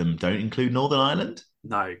both of them don't include Northern Ireland.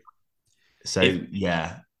 No. So,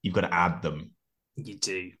 you've got to add them. You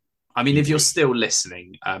do. I mean, if you're still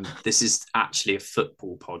listening, this is actually a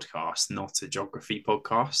football podcast, not a geography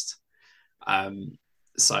podcast.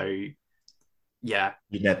 So, yeah.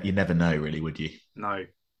 You never know, really, would you? No.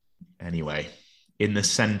 Anyway, in the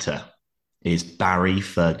centre is Barry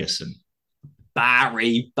Ferguson.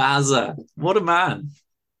 Barry Bazza. What a man.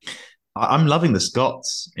 I'm loving the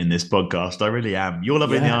Scots in this podcast. I really am. You're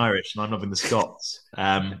loving the Irish and I'm loving the Scots.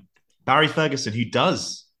 Barry Ferguson, who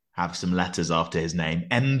does have some letters after his name,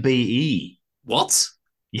 MBE. What?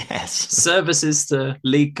 Yes. Services to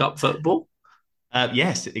League Cup football?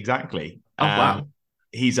 Yes, exactly. Oh, wow.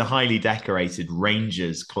 He's a highly decorated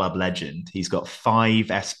Rangers club legend. He's got 5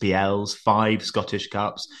 SPLs, 5 Scottish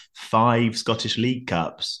Cups, 5 Scottish League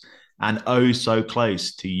Cups, and oh so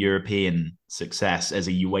close to European success as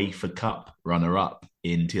a UEFA Cup runner-up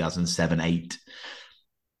in 2007-08.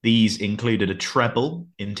 These included a treble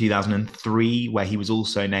in 2003, where he was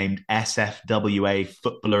also named SFWA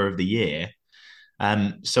Footballer of the Year.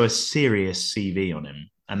 So a serious CV on him,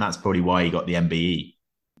 and that's probably why he got the MBE.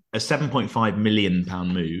 A £7.5 million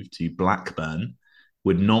move to Blackburn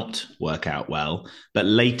would not work out well, but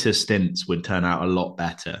later stints would turn out a lot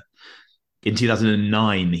better. In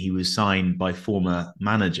 2009, he was signed by former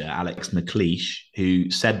manager Alex McLeish,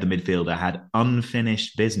 who said the midfielder had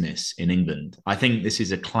unfinished business in England. I think this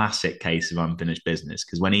is a classic case of unfinished business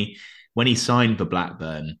because when he signed for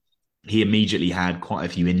Blackburn, he immediately had quite a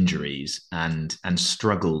few injuries and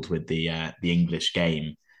struggled with the English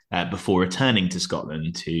game before returning to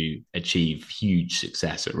Scotland to achieve huge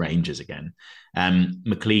success at Rangers again.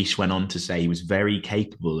 McLeish went on to say he was very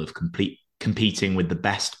capable of competing with the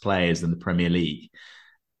best players in the Premier League.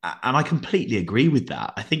 And I completely agree with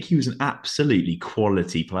that. I think he was an absolutely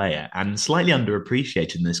quality player and slightly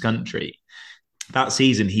underappreciated in this country. That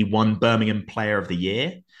season, he won Birmingham Player of the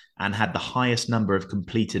Year and had the highest number of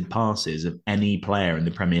completed passes of any player in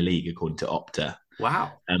the Premier League, according to Opta.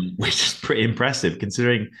 Wow. Which is pretty impressive,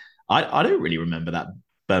 considering I don't really remember that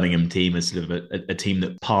Birmingham team as sort of a team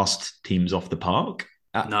that passed teams off the park.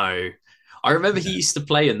 No. I remember he used to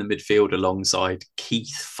play in the midfield alongside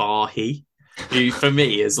Keith Fahey, who for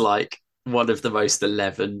me is like one of the most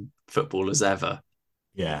 11 footballers ever.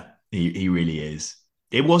 Yeah, he really is.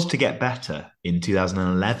 It was to get better in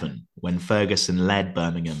 2011 when Ferguson led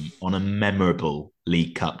Birmingham on a memorable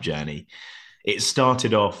League Cup journey. It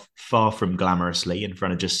started off far from glamorously in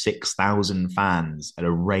front of just 6,000 fans at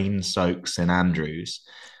a rain-soaked St Andrews.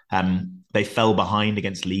 They fell behind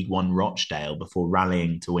against League One Rochdale before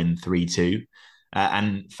rallying to win 3-2.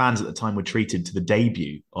 And fans at the time were treated to the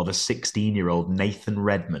debut of a 16-year-old Nathan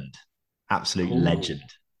Redmond. Absolute legend.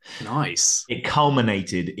 Nice. It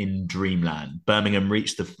culminated in dreamland. Birmingham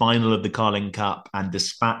reached the final of the Carling Cup and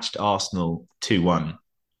dispatched Arsenal 2-1.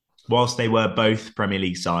 Whilst they were both Premier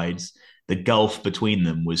League sides, the gulf between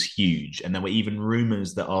them was huge, and there were even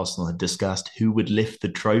rumours that Arsenal had discussed who would lift the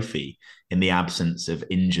trophy in the absence of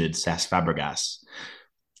injured Cesc Fabregas.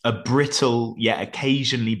 A brittle yet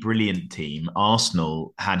occasionally brilliant team,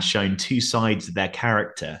 Arsenal had shown two sides of their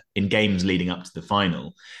character in games leading up to the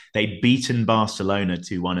final. They'd beaten Barcelona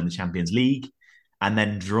 2-1 in the Champions League and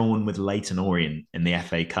then drawn with Leyton Orient in the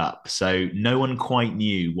FA Cup. So no one quite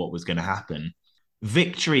knew what was going to happen.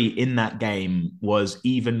 Victory in that game was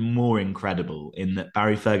even more incredible in that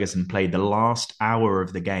Barry Ferguson played the last hour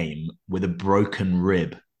of the game with a broken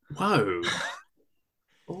rib. Whoa.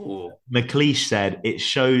 Oh. McLeish said it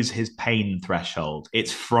shows his pain threshold.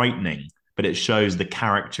 It's frightening, but it shows the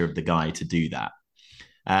character of the guy to do that.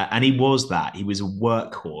 And he was that. He was a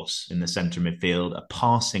workhorse in the centre midfield, a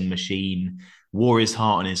passing machine, wore his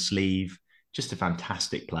heart on his sleeve, just a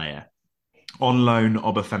fantastic player. On loan,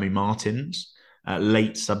 Obafemi Martins,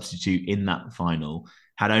 late substitute in that final,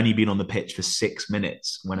 had only been on the pitch for 6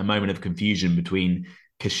 minutes when a moment of confusion between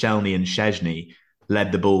Koscielny and Szczęsny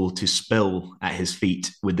led the ball to spill at his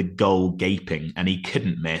feet with the goal gaping, and he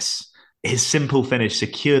couldn't miss. His simple finish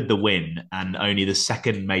secured the win and only the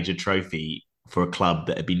second major trophy for a club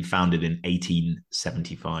that had been founded in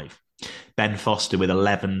 1875. Ben Foster, with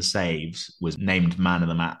 11 saves, was named man of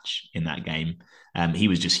the match in that game. He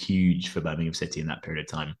was just huge for Birmingham City in that period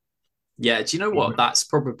of time. Yeah, do you know what? That's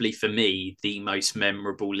probably for me the most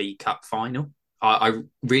memorable League Cup final. I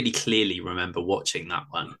really clearly remember watching that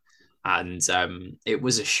one, and it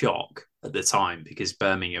was a shock at the time because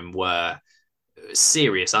Birmingham were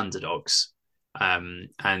serious underdogs.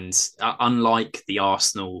 And unlike the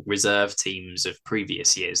Arsenal reserve teams of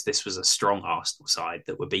previous years, this was a strong Arsenal side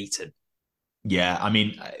that were beaten. Yeah, I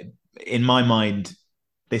mean, in my mind,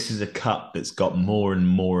 this is a cup that's got more and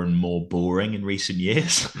more and more boring in recent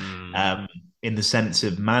years. In the sense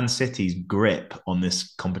of Man City's grip on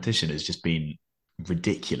this competition has just been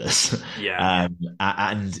ridiculous. Yeah.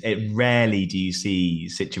 And it rarely do you see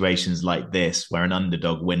situations like this where an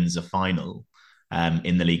underdog wins a final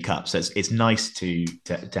in the League Cup. So it's nice to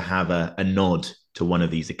have a nod to one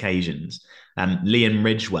of these occasions. Liam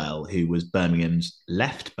Ridgewell, who was Birmingham's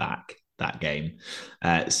left back that game,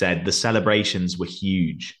 said the celebrations were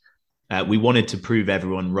huge. We wanted to prove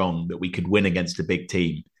everyone wrong that we could win against a big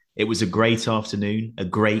team. It was a great afternoon, a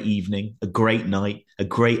great evening, a great night, a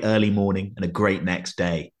great early morning, and a great next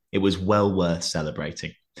day. It was well worth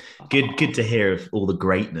celebrating. Good to hear of all the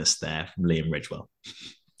greatness there from Liam Ridgewell.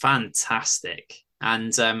 Fantastic.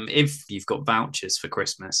 And if you've got vouchers for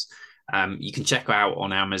Christmas, you can check out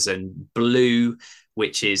on Amazon Blue,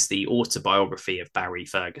 which is the autobiography of Barry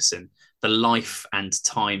Ferguson, the life and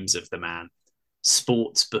times of the man.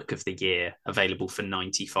 Sports book of the year, available for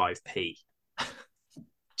 95p.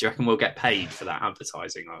 Do you reckon we'll get paid for that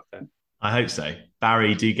advertising, Arthur? I hope so.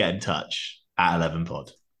 Barry, do get in touch at 11pod.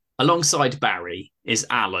 Alongside Barry is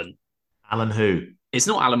Alan. Alan who? It's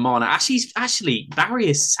not Alan Marner. Actually, Barry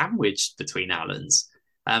is sandwiched between Alans.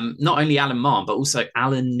 Not only Alan Marner, but also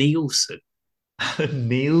Alan Nielsen.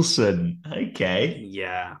 Nielsen. Okay.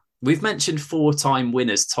 Yeah. We've mentioned 4-time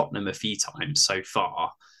winners Tottenham a few times so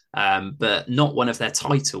far, but not one of their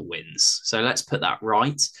title wins. So let's put that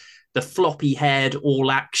right. The floppy-haired,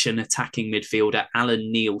 all-action attacking midfielder Alan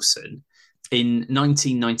Nielsen. In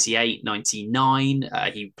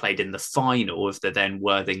 1998-99, he played in the final of the then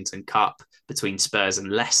Worthington Cup between Spurs and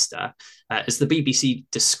Leicester. As the BBC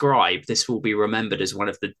described, this will be remembered as one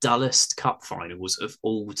of the dullest cup finals of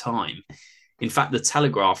all time. In fact, the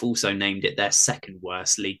Telegraph also named it their second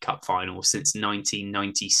worst League Cup final since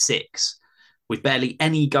 1996. With barely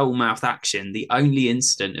any goal-mouth action, the only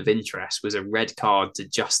incident of interest was a red card to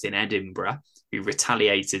Justin Edinburgh, who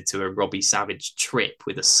retaliated to a Robbie Savage trip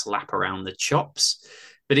with a slap around the chops.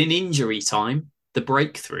 But in injury time, the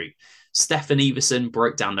breakthrough. Stefan Everson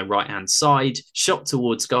broke down the right-hand side, shot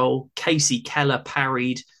towards goal, Casey Keller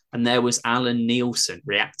parried, and there was Alan Nielsen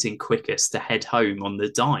reacting quickest to head home on the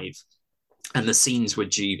dive. And the scenes were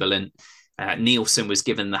jubilant. Nielsen was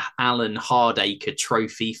given the Alan Hardacre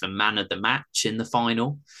Trophy for man of the match in the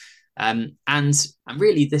final. And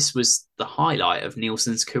really, this was the highlight of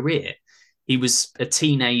Nielsen's career. He was a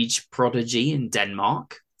teenage prodigy in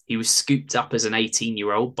Denmark. He was scooped up as an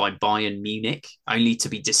 18-year-old by Bayern Munich, only to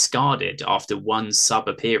be discarded after one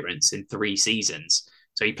sub-appearance in 3 seasons.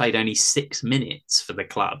 So he played only 6 minutes for the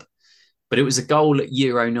club. But it was a goal at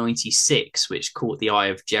Euro 96 which caught the eye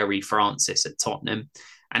of Jerry Francis at Tottenham.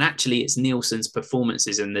 And actually, it's Nielsen's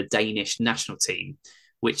performances in the Danish national team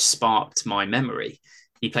which sparked my memory.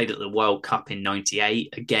 He played at the World Cup in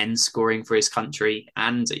 98, again scoring for his country,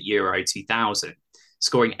 and at Euro 2000,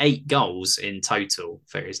 scoring 8 goals in total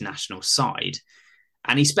for his national side.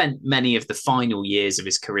 And he spent many of the final years of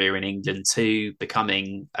his career in England too,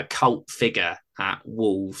 becoming a cult figure at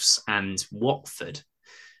Wolves and Watford.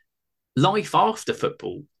 Life after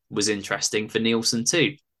football was interesting for Nielsen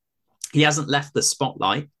too. He hasn't left the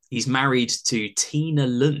spotlight. He's married to Tina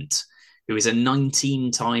Lund, who is a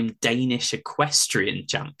 19-time Danish equestrian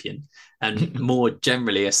champion and more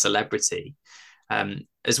generally a celebrity.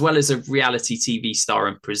 As well as a reality TV star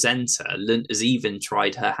and presenter, Lund has even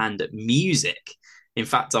tried her hand at music. In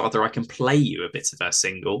fact, Arthur, I can play you a bit of her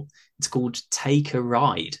single. It's called Take a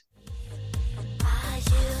Ride.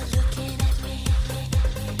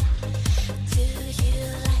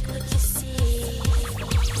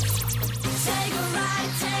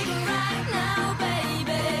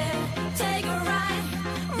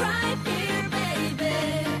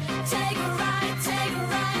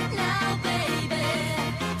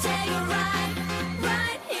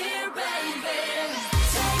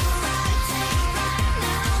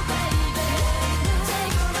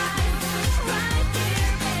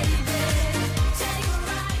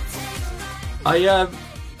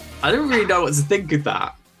 I don't really know what to think of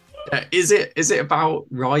that. Is it about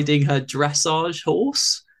riding her dressage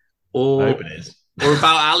horse, or I hope it is. Or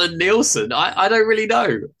about Alan Nielsen? I don't really know.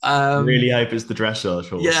 Really hope it's the dressage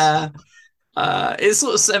horse. Yeah. It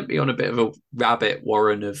sort of sent me on a bit of a rabbit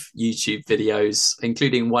warren of YouTube videos,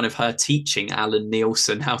 including one of her teaching Alan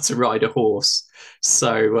Nielsen how to ride a horse.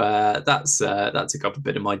 So that took up a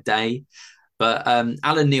bit of my day. But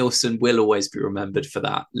Alan Nielsen will always be remembered for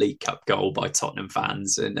that League Cup goal by Tottenham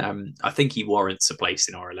fans. And I think he warrants a place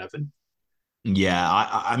in our 11. Yeah,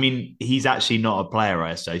 I mean, he's actually not a player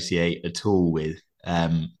I associate at all with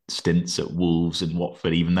stints at Wolves and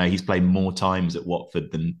Watford, even though he's played more times at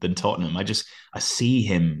Watford than Tottenham. I see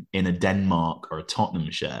him in a Denmark or a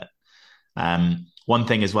Tottenham shirt. One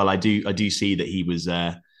thing as well, I do see that he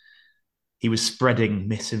was spreading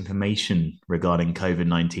misinformation regarding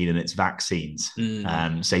COVID-19 and its vaccines.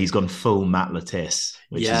 So he's gone full Matt Lattis,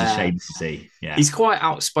 which is a shame to see. Yeah, he's quite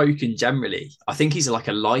outspoken generally. I think he's like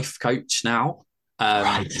a life coach now.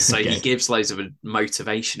 So he gives loads of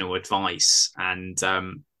motivational advice, and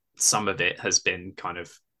some of it has been kind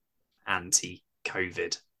of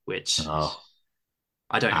anti-COVID, which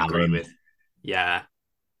I don't agree with. Yeah,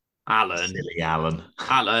 Alan. Silly Alan.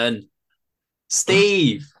 Alan.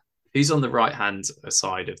 Steve. Who's on the right-hand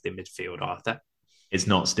side of the midfield, Arthur? It's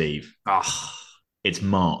not Steve. It's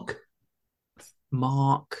Mark.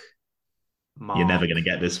 Mark. You're never going to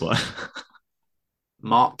get this one.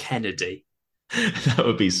 Mark Kennedy. That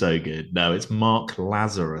would be so good. No, it's Mark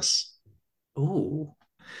Lazarus. Ooh.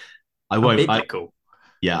 I won't. Biblical.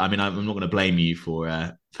 I'm not going to blame you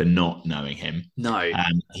for not knowing him. No.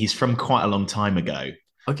 He's from quite a long time ago.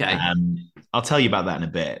 Okay. I'll tell you about that in a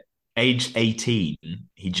bit. Aged 18,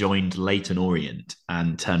 he joined Leyton Orient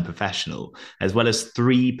and turned professional, as well as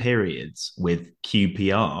 3 periods with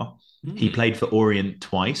QPR. He played for Orient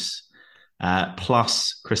twice,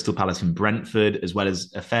 plus Crystal Palace and Brentford, as well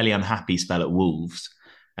as a fairly unhappy spell at Wolves.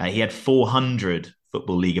 He had 400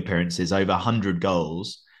 Football League appearances, over 100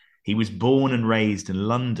 goals. He was born and raised in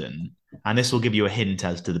London, and this will give you a hint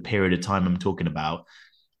as to the period of time I'm talking about.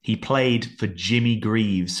 He played for Jimmy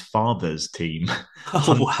Greaves' father's team.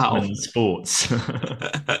 Oh, wow. Sports.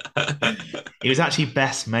 He was actually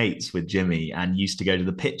best mates with Jimmy and used to go to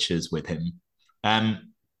the pitches with him. A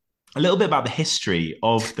little bit about the history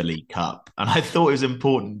of the League Cup. And I thought it was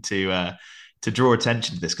important to draw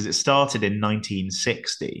attention to this because it started in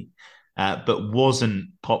 1960, but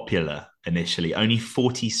wasn't popular initially. Only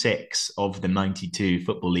 46 of the 92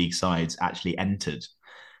 Football League sides actually entered.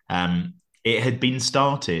 It had been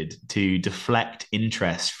started to deflect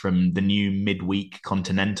interest from the new midweek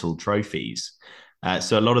continental trophies.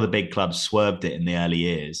 So a lot of the big clubs swerved it in the early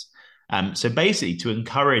years. So basically, to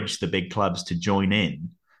encourage the big clubs to join in,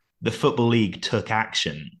 the Football League took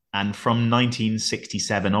action. And from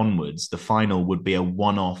 1967 onwards, the final would be a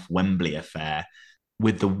one-off Wembley affair,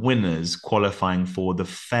 with the winners qualifying for the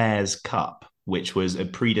Fairs Cup, which was a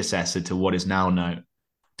predecessor to what is now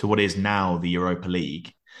the Europa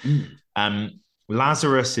League.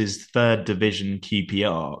 Lazarus's third division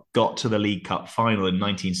QPR got to the League Cup final in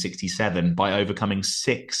 1967 by overcoming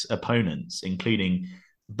 6 opponents, including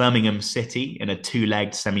Birmingham City in a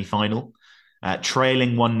 2-legged semi-final.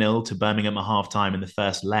 Trailing 1-0 to Birmingham at half-time in the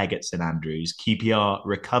first leg at St Andrews, QPR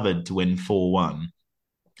recovered to win 4-1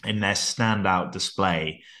 in their standout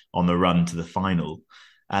display on the run to the final.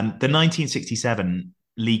 The 1967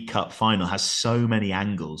 League Cup final has so many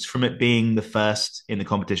angles, from it being the first in the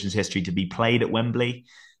competition's history to be played at Wembley,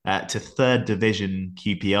 to third division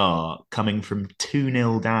QPR coming from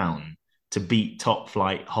 2-0 down to beat top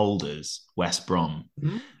flight holders West Brom.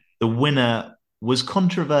 The winner was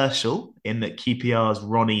controversial in that QPR's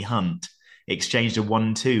Ronnie Hunt exchanged a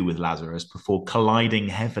 1-2 with Lazarus before colliding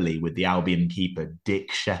heavily with the Albion keeper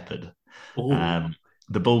Dick Shepherd.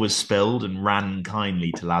 The ball was spilled and ran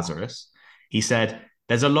kindly to Lazarus. He said,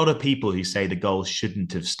 "There's a lot of people who say the goal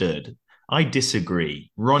shouldn't have stood. I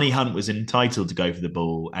disagree. Ronnie Hunt was entitled to go for the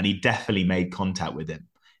ball, and he definitely made contact with him.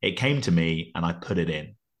 It came to me, and I put it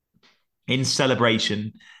in." In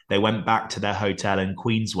celebration, they went back to their hotel in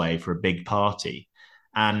Queensway for a big party,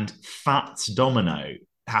 and Fats Domino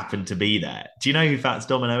happened to be there. Do you know who Fats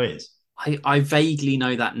Domino is? I vaguely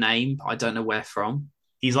know that name, but I don't know where from.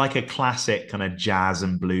 He's like a classic kind of jazz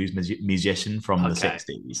and blues musician from the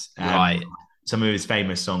 60s. Right. Some of his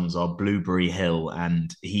famous songs are Blueberry Hill,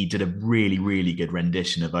 and he did a really, really good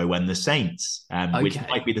rendition of "Oh When the Saints," which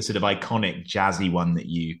might be the sort of iconic jazzy one that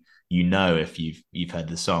you know if you've heard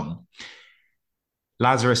the song.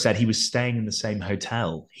 Lazarus said he was staying in the same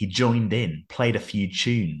hotel. He joined in, played a few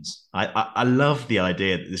tunes. I love the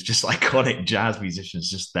idea that there's just iconic jazz musicians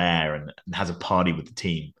just there and has a party with the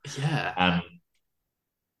team. Yeah.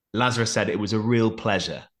 Lazarus said it was a real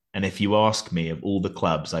pleasure. And if you ask me, of all the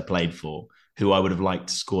clubs I played for, who I would have liked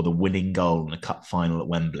to score the winning goal in a cup final at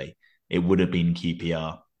Wembley, it would have been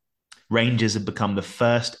QPR. Rangers had become the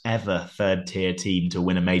first ever third-tier team to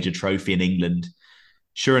win a major trophy in England.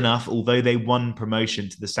 Sure enough, although they won promotion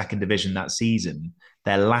to the second division that season,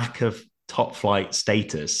 their lack of top-flight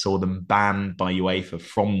status saw them banned by UEFA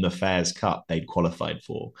from the Fairs Cup they'd qualified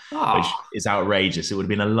for, which is outrageous. It would have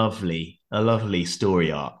been a lovely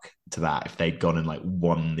story arc to that if they'd gone and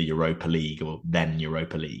won the Europa League or then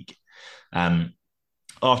Europa League.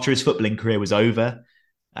 After his footballing career was over,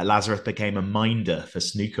 Lazarus became a minder for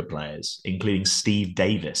snooker players, including Steve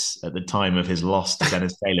Davis at the time of his loss to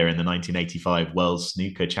Dennis Taylor in the 1985 World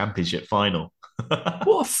Snooker Championship final.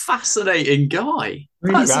 What a fascinating guy.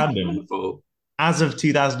 Really That's random. incredible. As of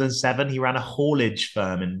 2007, he ran a haulage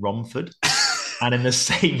firm in Romford. And in the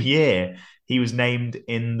same year, he was named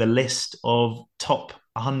in the list of top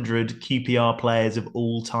 100 QPR players of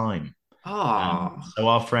all time. So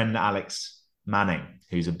our friend Alex Manning,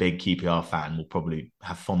 who's a big QPR fan, will probably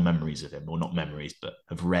have fond memories of him, or not memories, but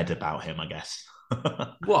have read about him, I guess.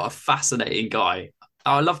 What a fascinating guy.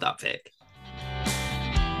 Oh, I love that pick.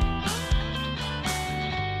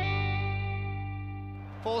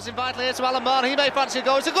 Falls in vitally into Alan Marr. He may fancy a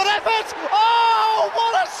goal. It's a good effort. Oh,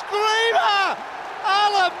 what a screamer!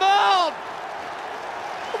 Alan Marr!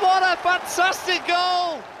 What a fantastic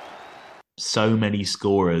goal! So many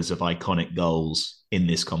scorers of iconic goals in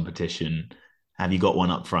this competition. Have you got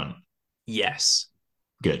one up front? Yes.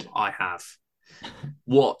 Good. I have.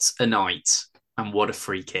 What a night and what a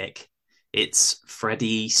free kick. It's Freddie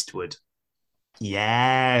Eastwood.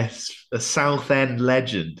 Yes, a Southend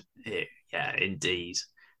legend. Yeah, indeed.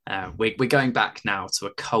 We're going back now to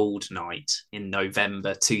a cold night in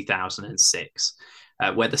November 2006,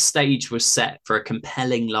 where the stage was set for a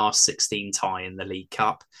compelling last 16 tie in the League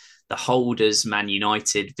Cup. The holders, Man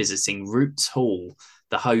United, visiting Roots Hall,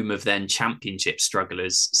 the home of then championship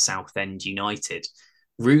strugglers Southend United.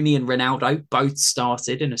 Rooney and Ronaldo both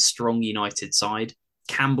started in a strong United side.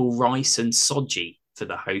 Campbell, Rice and Sodji for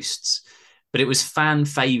the hosts. But it was fan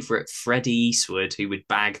favourite Freddie Eastwood who would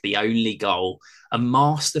bag the only goal, a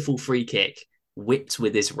masterful free kick whipped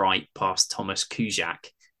with his right past Thomas Kuszczak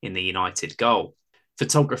in the United goal.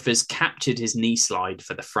 Photographers captured his knee slide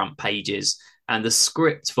for the front pages, and the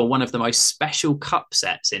script for one of the most special cup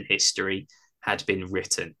sets in history had been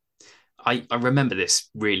written. I remember this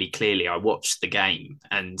really clearly. I watched the game,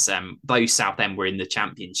 and though Southend were in the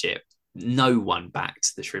championship, no one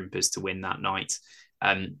backed the Shrimpers to win that night.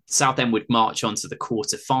 Southend would march on to the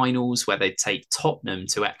quarterfinals, where they'd take Tottenham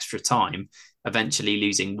to extra time, eventually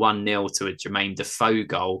losing 1-0 to a Jermaine Defoe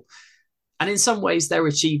goal. And in some ways, their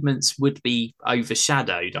achievements would be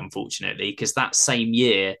overshadowed, unfortunately, because that same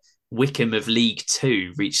year, Wycombe of League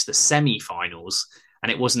Two reached the semi-finals,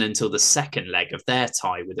 and it wasn't until the second leg of their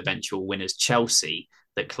tie with eventual winners Chelsea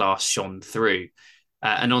that class shone through.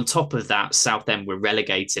 And on top of that, Southend were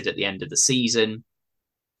relegated at the end of the season.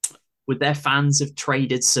 Would their fans have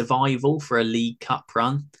traded survival for a League Cup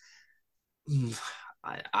run?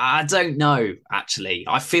 I don't know, actually.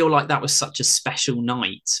 I feel like that was such a special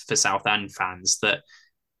night for Southend fans that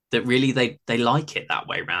really they like it that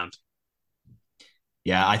way round.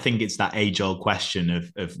 Yeah, I think it's that age-old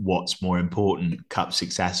question of what's more important, cup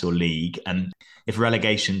success or league. And if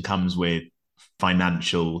relegation comes with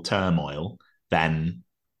financial turmoil, then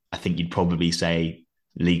I think you'd probably say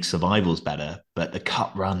league survival's better, but the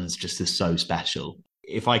cup runs just is so special.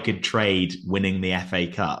 If I could trade winning the FA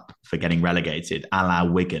Cup for getting relegated, a la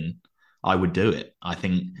Wigan, I would do it. I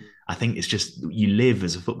think it's just, you live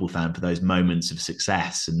as a football fan for those moments of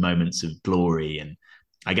success and moments of glory. And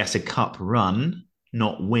I guess a cup run,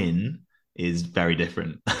 not win, is very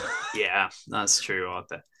different. Yeah, that's true,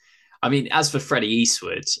 Arthur. I mean, as for Freddie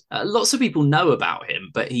Eastwood, lots of people know about him,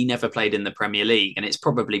 but he never played in the Premier League, and it's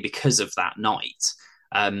probably because of that night.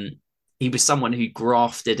 He was someone who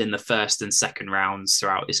grafted in the first and second rounds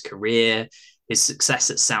throughout his career. His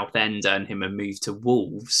success at Southend earned him a move to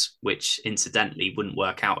Wolves, which incidentally wouldn't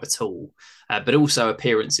work out at all, but also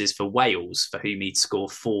appearances for Wales, for whom he'd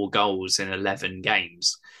scored 4 goals in 11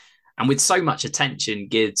 games. And with so much attention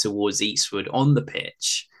geared towards Eastwood on the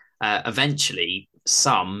pitch, eventually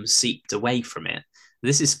some seeped away from it.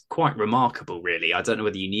 This is quite remarkable, really. I don't know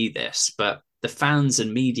whether you knew this, but the fans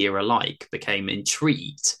and media alike became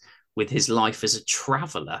intrigued with his life as a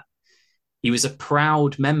traveller. He was a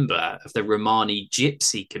proud member of the Romani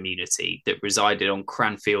gypsy community that resided on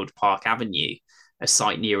Cranfield Park Avenue, a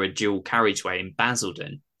site near a dual carriageway in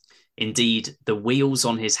Basildon. Indeed, the wheels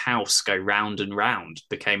on his house go round and round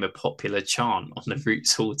became a popular chant on the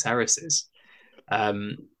Roots Hall terraces.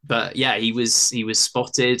 But yeah, he was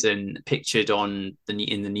spotted and pictured in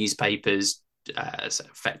the newspapers,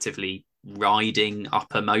 effectively riding up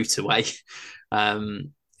a motorway.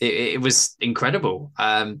 It was incredible.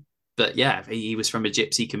 But yeah, he was from a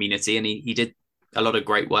gypsy community, and he did a lot of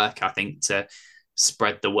great work, I think, to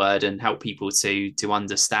spread the word and help people to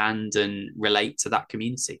understand and relate to that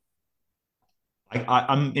community.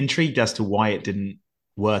 I'm intrigued as to why it didn't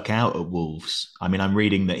work out at Wolves. I mean, I'm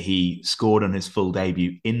reading that he scored on his full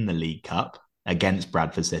debut in the League Cup against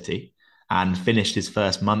Bradford City and finished his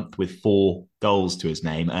first month with 4 goals to his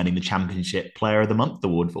name, earning the Championship Player of the Month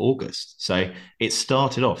award for August. So it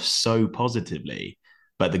started off so positively,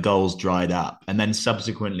 but the goals dried up. And then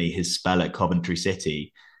subsequently his spell at Coventry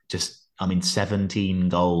City, 17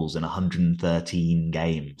 goals in 113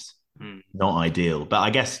 games. Not ideal. But I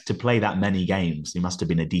guess to play that many games, he must have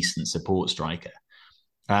been a decent support striker.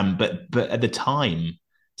 But at the time,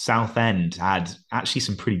 Southend had actually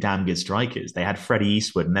some pretty damn good strikers. They had Freddie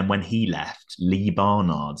Eastwood, and then when he left, Lee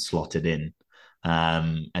Barnard slotted in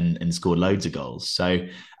and scored loads of goals. So,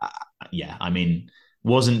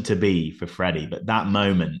 wasn't to be for Freddie, but that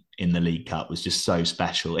moment in the League Cup was just so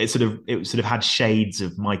special. It sort of had shades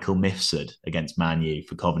of Michael Mifsud against Man U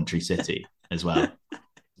for Coventry City as well.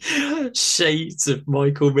 Shades of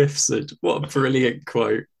Michael Mifsud. What a brilliant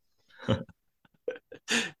quote.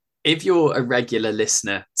 If you're a regular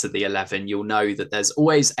listener to the 11, you'll know that there's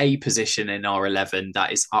always a position in our 11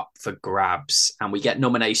 that is up for grabs. And we get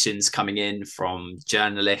nominations coming in from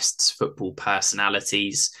journalists, football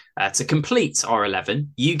personalities. To complete our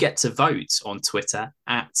 11, you get to vote on Twitter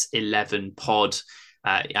at 11pod.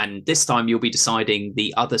 And this time you'll be deciding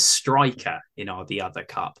the other striker in our The Other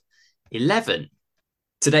Cup 11.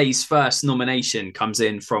 Today's first nomination comes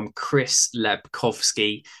in from Chris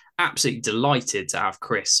Lepkowski. Absolutely delighted to have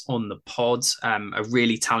Chris on the pod, a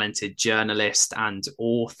really talented journalist and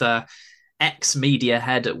author, ex-media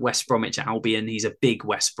head at West Bromwich Albion. He's a big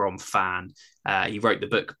West Brom fan. He wrote the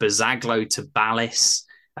book Bazaglo to Ballis,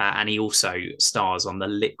 and he also stars on the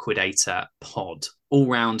Liquidator pod.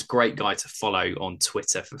 All-round great guy to follow on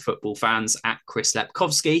Twitter for football fans, at Chris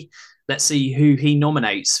Lepkowski. Let's see who he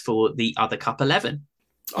nominates for the Other Cup 11.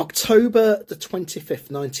 October the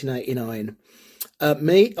 25th, 1989.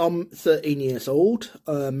 I'm 13 years old.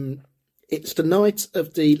 It's the night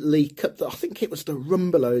of the League Cup. I think it was the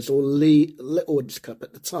Rumbelows or Littlewoods Cup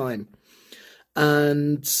at the time.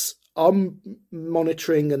 And I'm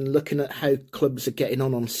monitoring and looking at how clubs are getting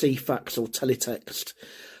on CFAX or Teletext.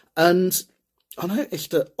 And I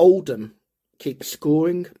noticed that Oldham keep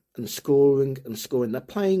scoring and scoring and scoring. They're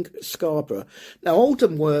playing Scarborough. Now,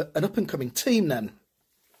 Oldham were an up-and-coming team then,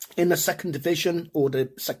 in the second division or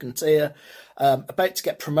the second tier, about to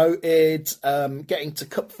get promoted, getting to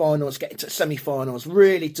cup finals, getting to semi-finals,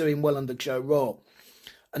 really doing well under Joe Raw.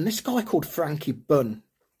 And this guy called Frankie Bunn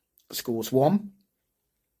scores 1,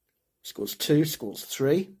 scores 2, scores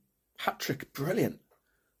 3, hat-trick, brilliant.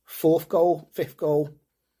 4th goal, 5th goal.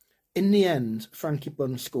 In the end, Frankie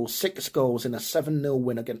Bunn scores 6 goals in a 7-0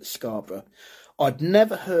 win against Scarborough. I'd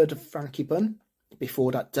never heard of Frankie Bunn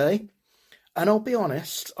before that day. And I'll be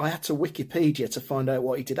honest, I had to Wikipedia to find out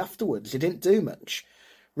what he did afterwards. He didn't do much.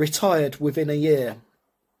 Retired within a year.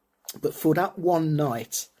 But for that one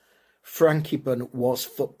night, Frankie Bunn was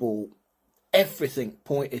football. Everything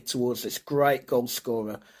pointed towards this great goal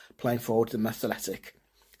scorer playing for Oldham Athletic.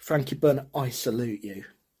 Frankie Bunn, I salute you.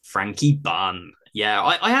 Frankie Bunn. Yeah,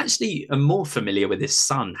 I actually am more familiar with his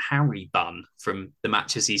son, Harry Bunn, from the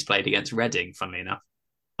matches he's played against Reading, funnily enough.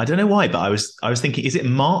 I don't know why, but I was thinking, is it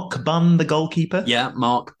Mark Bunn, the goalkeeper? Yeah,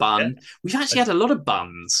 Mark Bunn. Yeah. We've actually had a lot of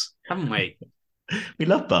buns, haven't we? We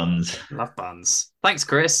love buns. Love buns. Thanks,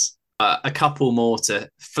 Chris. A couple more to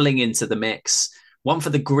fling into the mix. One for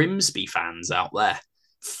the Grimsby fans out there.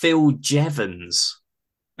 Phil Jevons.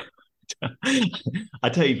 I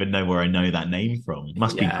don't even know where I know that name from. It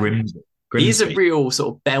must be Grimsby. He's a real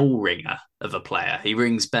sort of bell ringer of a player. He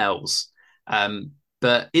rings bells.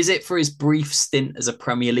 But is it for his brief stint as a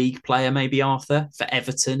Premier League player, maybe, Arthur, for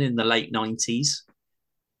Everton in the late 90s?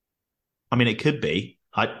 I mean, it could be.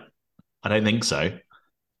 I don't think so.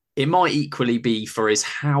 It might equally be for his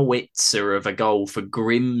howitzer of a goal for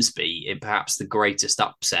Grimsby in perhaps the greatest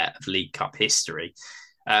upset of League Cup history.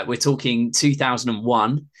 We're talking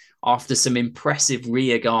 2001. After some impressive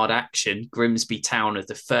rearguard action, Grimsby Town of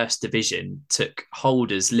the First Division took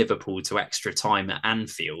holders Liverpool to extra time at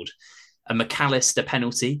Anfield. A McAllister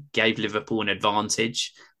penalty gave Liverpool an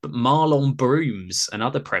advantage, but Marlon Brooms,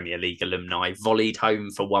 another Premier League alumni, volleyed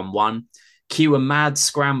home for 1-1. Cue a mad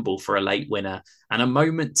scramble for a late winner and a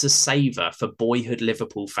moment to savour for boyhood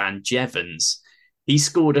Liverpool fan Jevons. He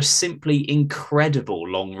scored a simply incredible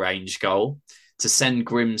long-range goal to send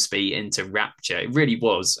Grimsby into rapture. It really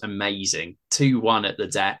was amazing. 2-1 at the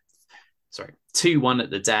death. 2-1 at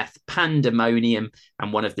the death, pandemonium,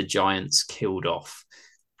 and one of the Giants killed off.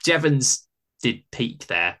 Jevons did peak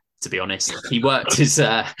there, to be honest. He worked his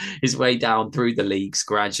way down through the leagues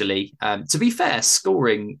gradually. To be fair,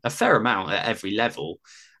 scoring a fair amount at every level.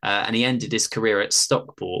 And he ended his career at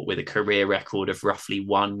Stockport with a career record of roughly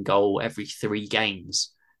 1 goal every 3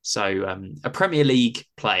 games. So a Premier League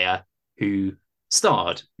player who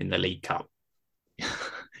starred in the League Cup.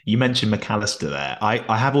 You mentioned McAllister there.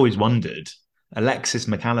 I have always wondered, Alexis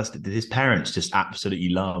McAllister, did his parents just absolutely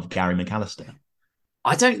love Gary McAllister?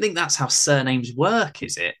 I don't think that's how surnames work,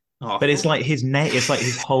 is it? Oh, but it's like his name. It's like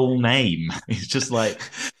his whole name. It's just like,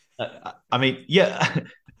 I mean, yeah.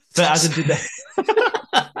 But as a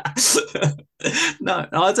No,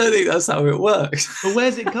 I don't think that's how it works. But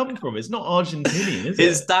where's it come from? It's not Argentinian, is it?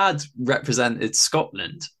 His dad represented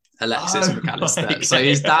Scotland, Alexis McAllister. Okay. So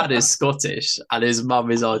his dad is Scottish and his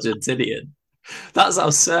mum is Argentinian. That's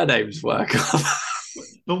how surnames work.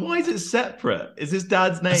 But why is it separate? Is his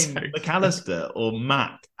dad's name McAllister or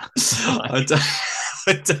Matt? I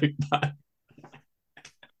don't know.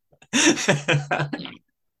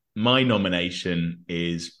 My nomination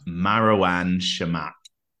is Marouane Chamakh.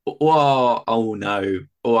 Whoa, oh no.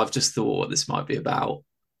 Oh, I've just thought what this might be about.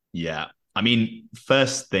 Yeah. I mean,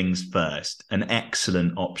 first things first, an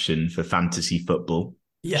excellent option for fantasy football.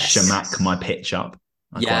 Yes. Chamakh, my pitch up.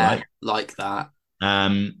 I quite like that.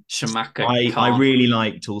 Chamakh. I really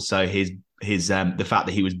liked also his the fact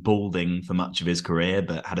that he was balding for much of his career,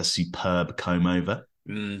 but had a superb comb over.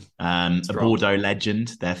 A Bordeaux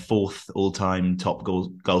legend, their 4th all-time top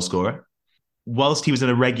goal scorer. Whilst he was an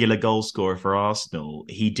irregular goal scorer for Arsenal,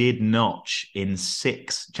 he did notch in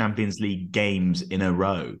 6 Champions League games in a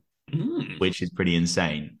row, which is pretty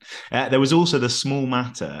insane. There was also the small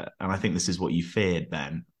matter, and I think this is what you feared,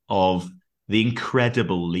 Ben, of the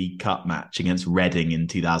incredible League Cup match against Reading in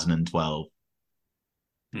 2012.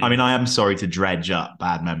 I mean, I am sorry to dredge up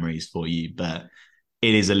bad memories for you, but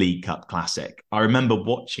it is a League Cup classic. I remember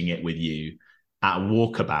watching it with you at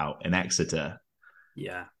Walkabout in Exeter.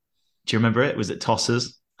 Yeah. Do you remember it? Was it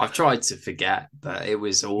Tossers? I've tried to forget, but it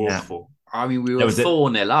was awful. Yeah. I mean, we were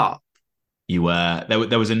 4-0 up. You were.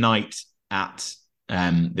 There was a night at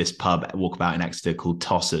this pub at Walkabout in Exeter called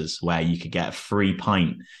Tossers, where you could get a free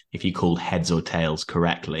pint if you called heads or tails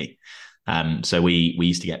correctly. So we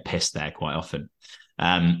used to get pissed there quite often.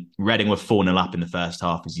 Reading were 4-0 up in the first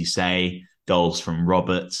half, as you say. Goals from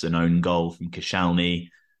Roberts, an own goal from Koscielny,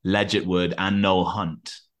 Ledgett Wood and Noel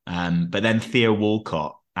Hunt. But then Theo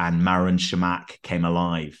Walcott and Marouane Chamakh came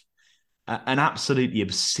alive. An absolutely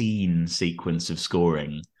obscene sequence of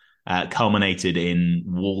scoring culminated in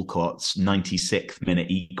Walcott's 96th minute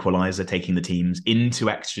equaliser, taking the teams into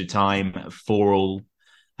extra time at 4-4.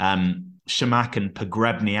 Chamakh and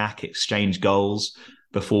Pogrebniak exchanged goals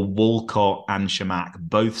before Walcott and Chamakh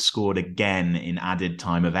both scored again in added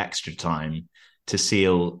time of extra time to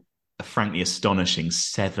seal a frankly astonishing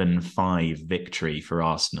 7-5 victory for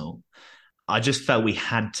Arsenal. I just felt we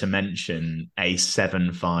had to mention a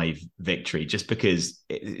 7-5 victory just because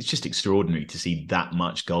it's just extraordinary to see that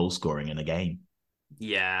much goal scoring in a game.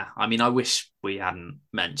 Yeah, I mean, I wish we hadn't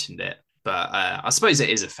mentioned it, but I suppose it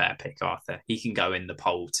is a fair pick, Arthur. He can go in the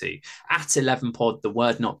poll too. At 11pod, the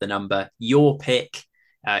word, not the number. Your pick.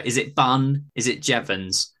 Is it Bunn? Is it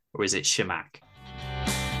Jevons? Or is it Chamakh?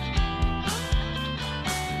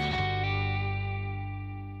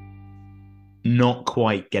 Not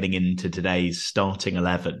quite getting into today's starting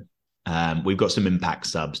 11. We've got some impact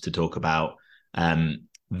subs to talk about.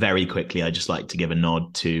 Very quickly, I'd just like to give a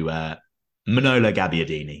nod to Manola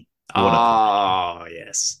Gabbiadini. Oh,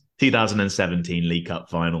 yes. 2017 League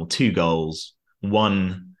Cup final, 2 goals,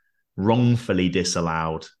 1 wrongfully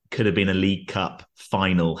disallowed. Could have been a League Cup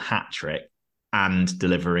final hat-trick and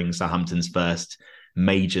delivering Southampton's first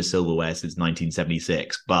major silverware since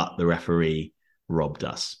 1976, but the referee robbed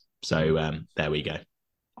us. So there we go.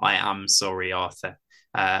 I am sorry, Arthur.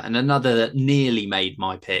 And another that nearly made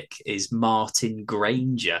my pick is Martin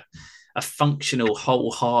Granger, a functional,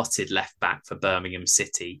 wholehearted left-back for Birmingham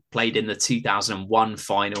City. Played in the 2001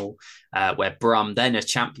 final where Brum, then a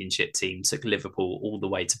championship team, took Liverpool all the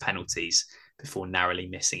way to penalties before narrowly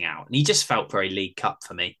missing out. And he just felt very League Cup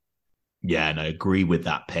for me. Yeah, no, agree with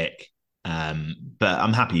that pick. But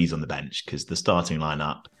I'm happy he's on the bench because the starting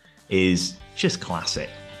lineup is just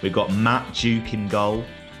classic. We've got Matt Duke in goal,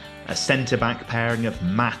 a centre-back pairing of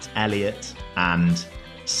Matt Elliott and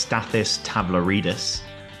Stathis Tavlaridis.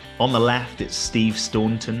 On the left, it's Steve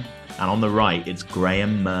Staunton, and on the right, it's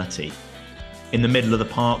Graham Murty. In the middle of the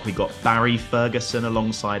park, we got Barry Ferguson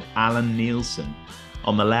alongside Alan Nielsen.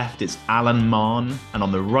 On the left, it's Alan Mahon, and on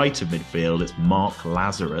the right of midfield, it's Mark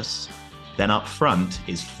Lazarus. Then up front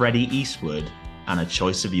is Freddie Eastwood, and a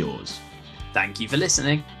choice of yours. Thank you for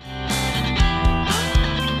listening.